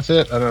far with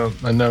it,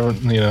 I never,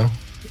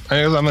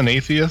 I'm an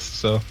atheist,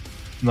 so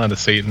I'm not a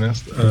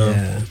Satanist.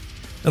 Yeah.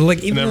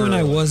 Even when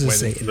I was a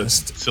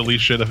Satanist. Silly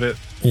shit of it.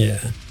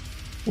 Yeah.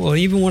 Well,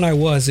 even when I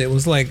was, it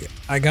was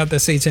I got the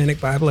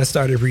Satanic Bible, I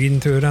started reading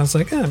through it, I was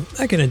like,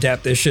 I can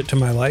adapt this shit to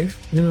my life,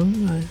 I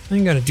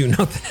ain't gotta do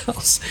nothing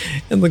else.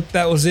 And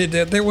that was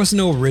it. There was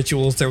no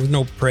rituals, there was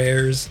no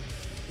prayers.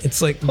 It's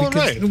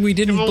because we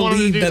didn't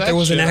believe that there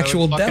was an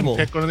actual devil.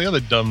 Pick one of the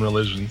other dumb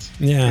religions.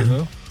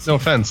 Yeah. No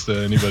offense to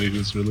anybody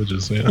who's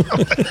religious.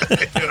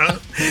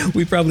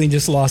 We probably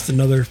just lost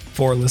another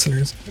 4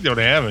 listeners. We don't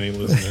have any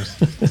listeners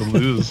to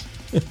lose.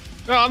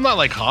 No, I'm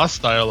not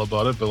hostile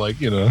about it, but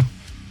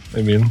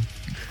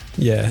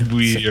yeah,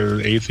 we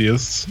are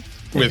atheists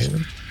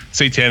with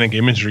satanic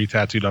imagery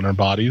tattooed on our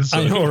bodies. So.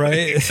 I know,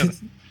 right?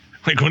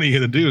 What are you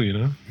gonna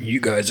do?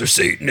 You guys are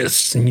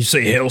Satanists, and you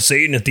say "Hail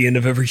Satan" at the end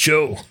of every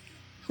show.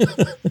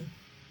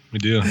 We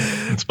do.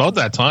 It's about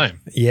that time.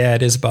 Yeah,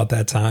 it is about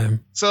that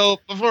time. So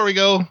before we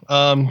go,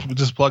 we'll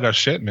just plug our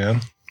shit, man.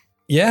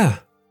 Yeah.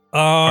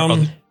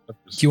 Do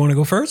you want to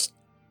go first?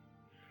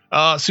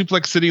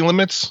 Suplex City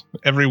Limits.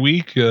 Every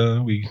week,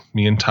 me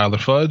and Tyler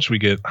Fudge, we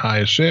get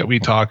high as shit. We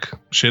talk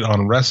shit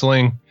on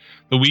wrestling,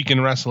 the week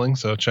in wrestling.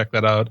 So check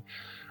that out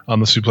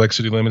on the Suplex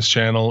City Limits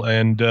channel,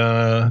 and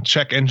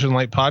check Engine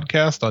Light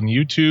Podcast on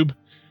YouTube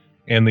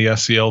and the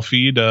SCL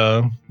feed.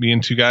 Me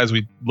and two guys,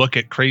 we look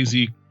at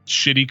crazy,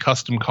 shitty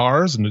custom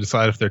cars and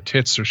decide if they're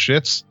tits or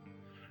shits.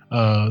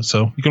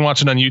 So you can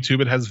watch it on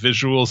YouTube. It has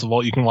visuals of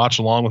all you can watch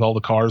along with all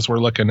the cars we're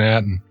looking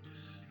at, and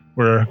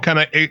we're kind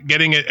of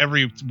getting it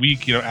every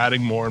week,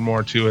 adding more and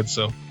more to it.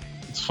 So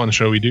it's a fun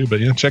show we do. But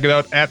check it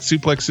out at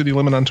Suplex City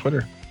Limit on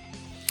Twitter.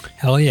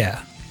 Hell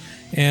yeah.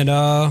 And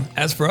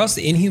as for us,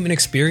 the Inhuman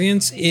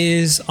Experience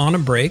is on a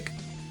break.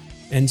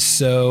 And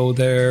so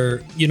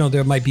there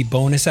might be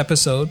bonus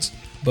episodes,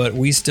 but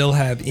we still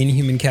have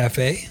Inhuman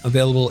Cafe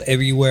available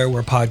everywhere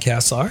where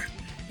podcasts are.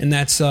 And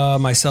that's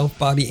myself,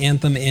 Bobby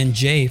Anthem, and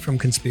Jay from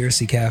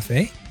Conspiracy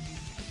Cafe.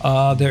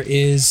 There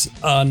is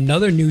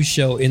another new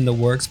show in the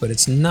works, but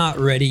it's not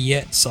ready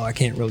yet, so I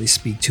can't really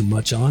speak too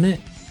much on it.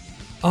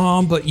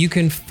 But you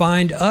can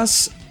find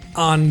us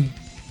on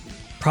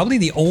probably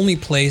the only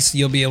place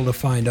you'll be able to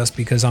find us,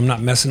 because I'm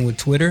not messing with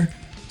Twitter.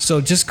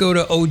 So just go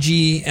to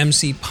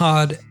OGMC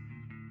Pod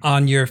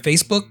on your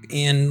Facebook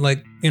and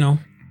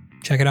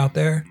check it out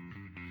there.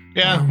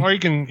 Yeah, or you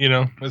can,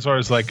 as far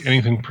as like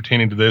anything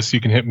pertaining to this,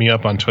 you can hit me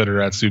up on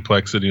Twitter at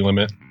Suplex City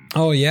Limit.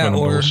 Oh yeah,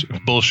 or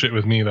bullshit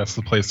with me. That's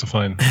the place to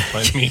find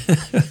me.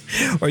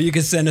 Or you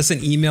can send us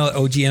an email at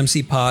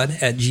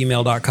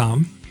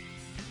ogmcpod@gmail.com.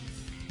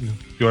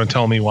 If you want to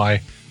tell me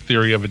why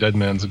Theory of a Dead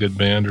Man's a good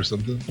band or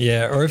something.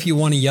 Yeah, or if you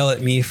want to yell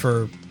at me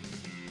for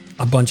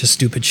a bunch of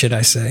stupid shit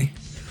I say.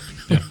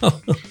 Yeah.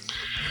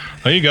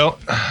 There you go.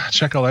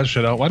 Check all that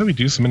shit out. Why do we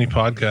do so many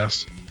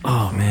podcasts?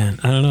 Oh man,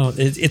 I don't know.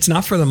 It's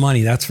not for the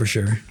money, that's for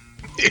sure.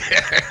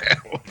 Yeah,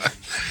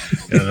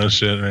 no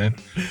shit, man.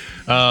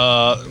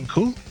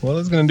 Cool. Well,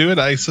 that's gonna do it,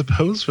 I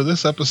suppose, for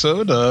this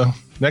episode.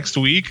 Next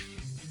week,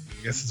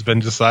 I guess it's been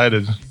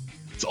decided.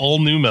 It's all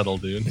new metal,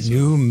 dude.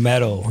 New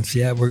metal.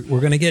 Yeah,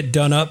 we're gonna get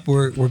done up.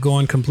 We're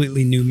going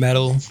completely new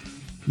metal.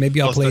 Maybe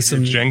I'll play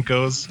some your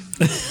Jenkos,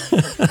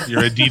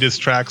 your Adidas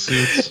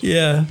tracksuits.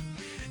 Yeah,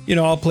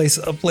 I'll play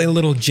a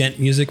little gent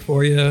music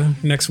for you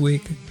next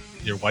week.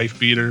 Your wife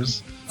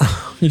beaters.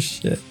 Oh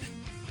shit.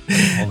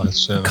 All that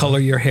shit. Color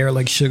your hair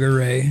like Sugar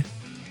Ray.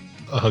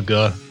 Oh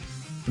god.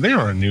 They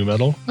are new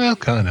metal. Well,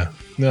 kind of.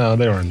 No,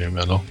 they were new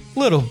metal. A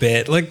little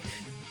bit. Like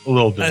a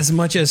little bit. As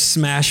much as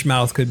Smash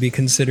Mouth could be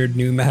considered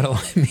new metal.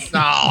 I mean.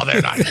 No,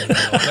 they're not new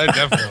metal. They're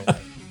definitely.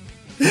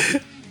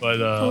 But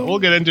we'll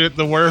get into it.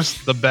 The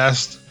worst, the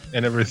best,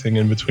 and everything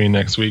in between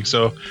next week.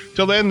 So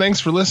till then,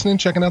 thanks for listening,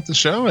 checking out the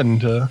show.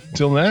 And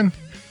till then,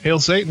 hail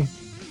Satan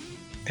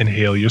and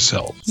hail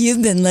yourself.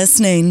 You've been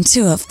listening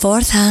to a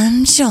Fourth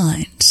Hand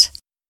Joint.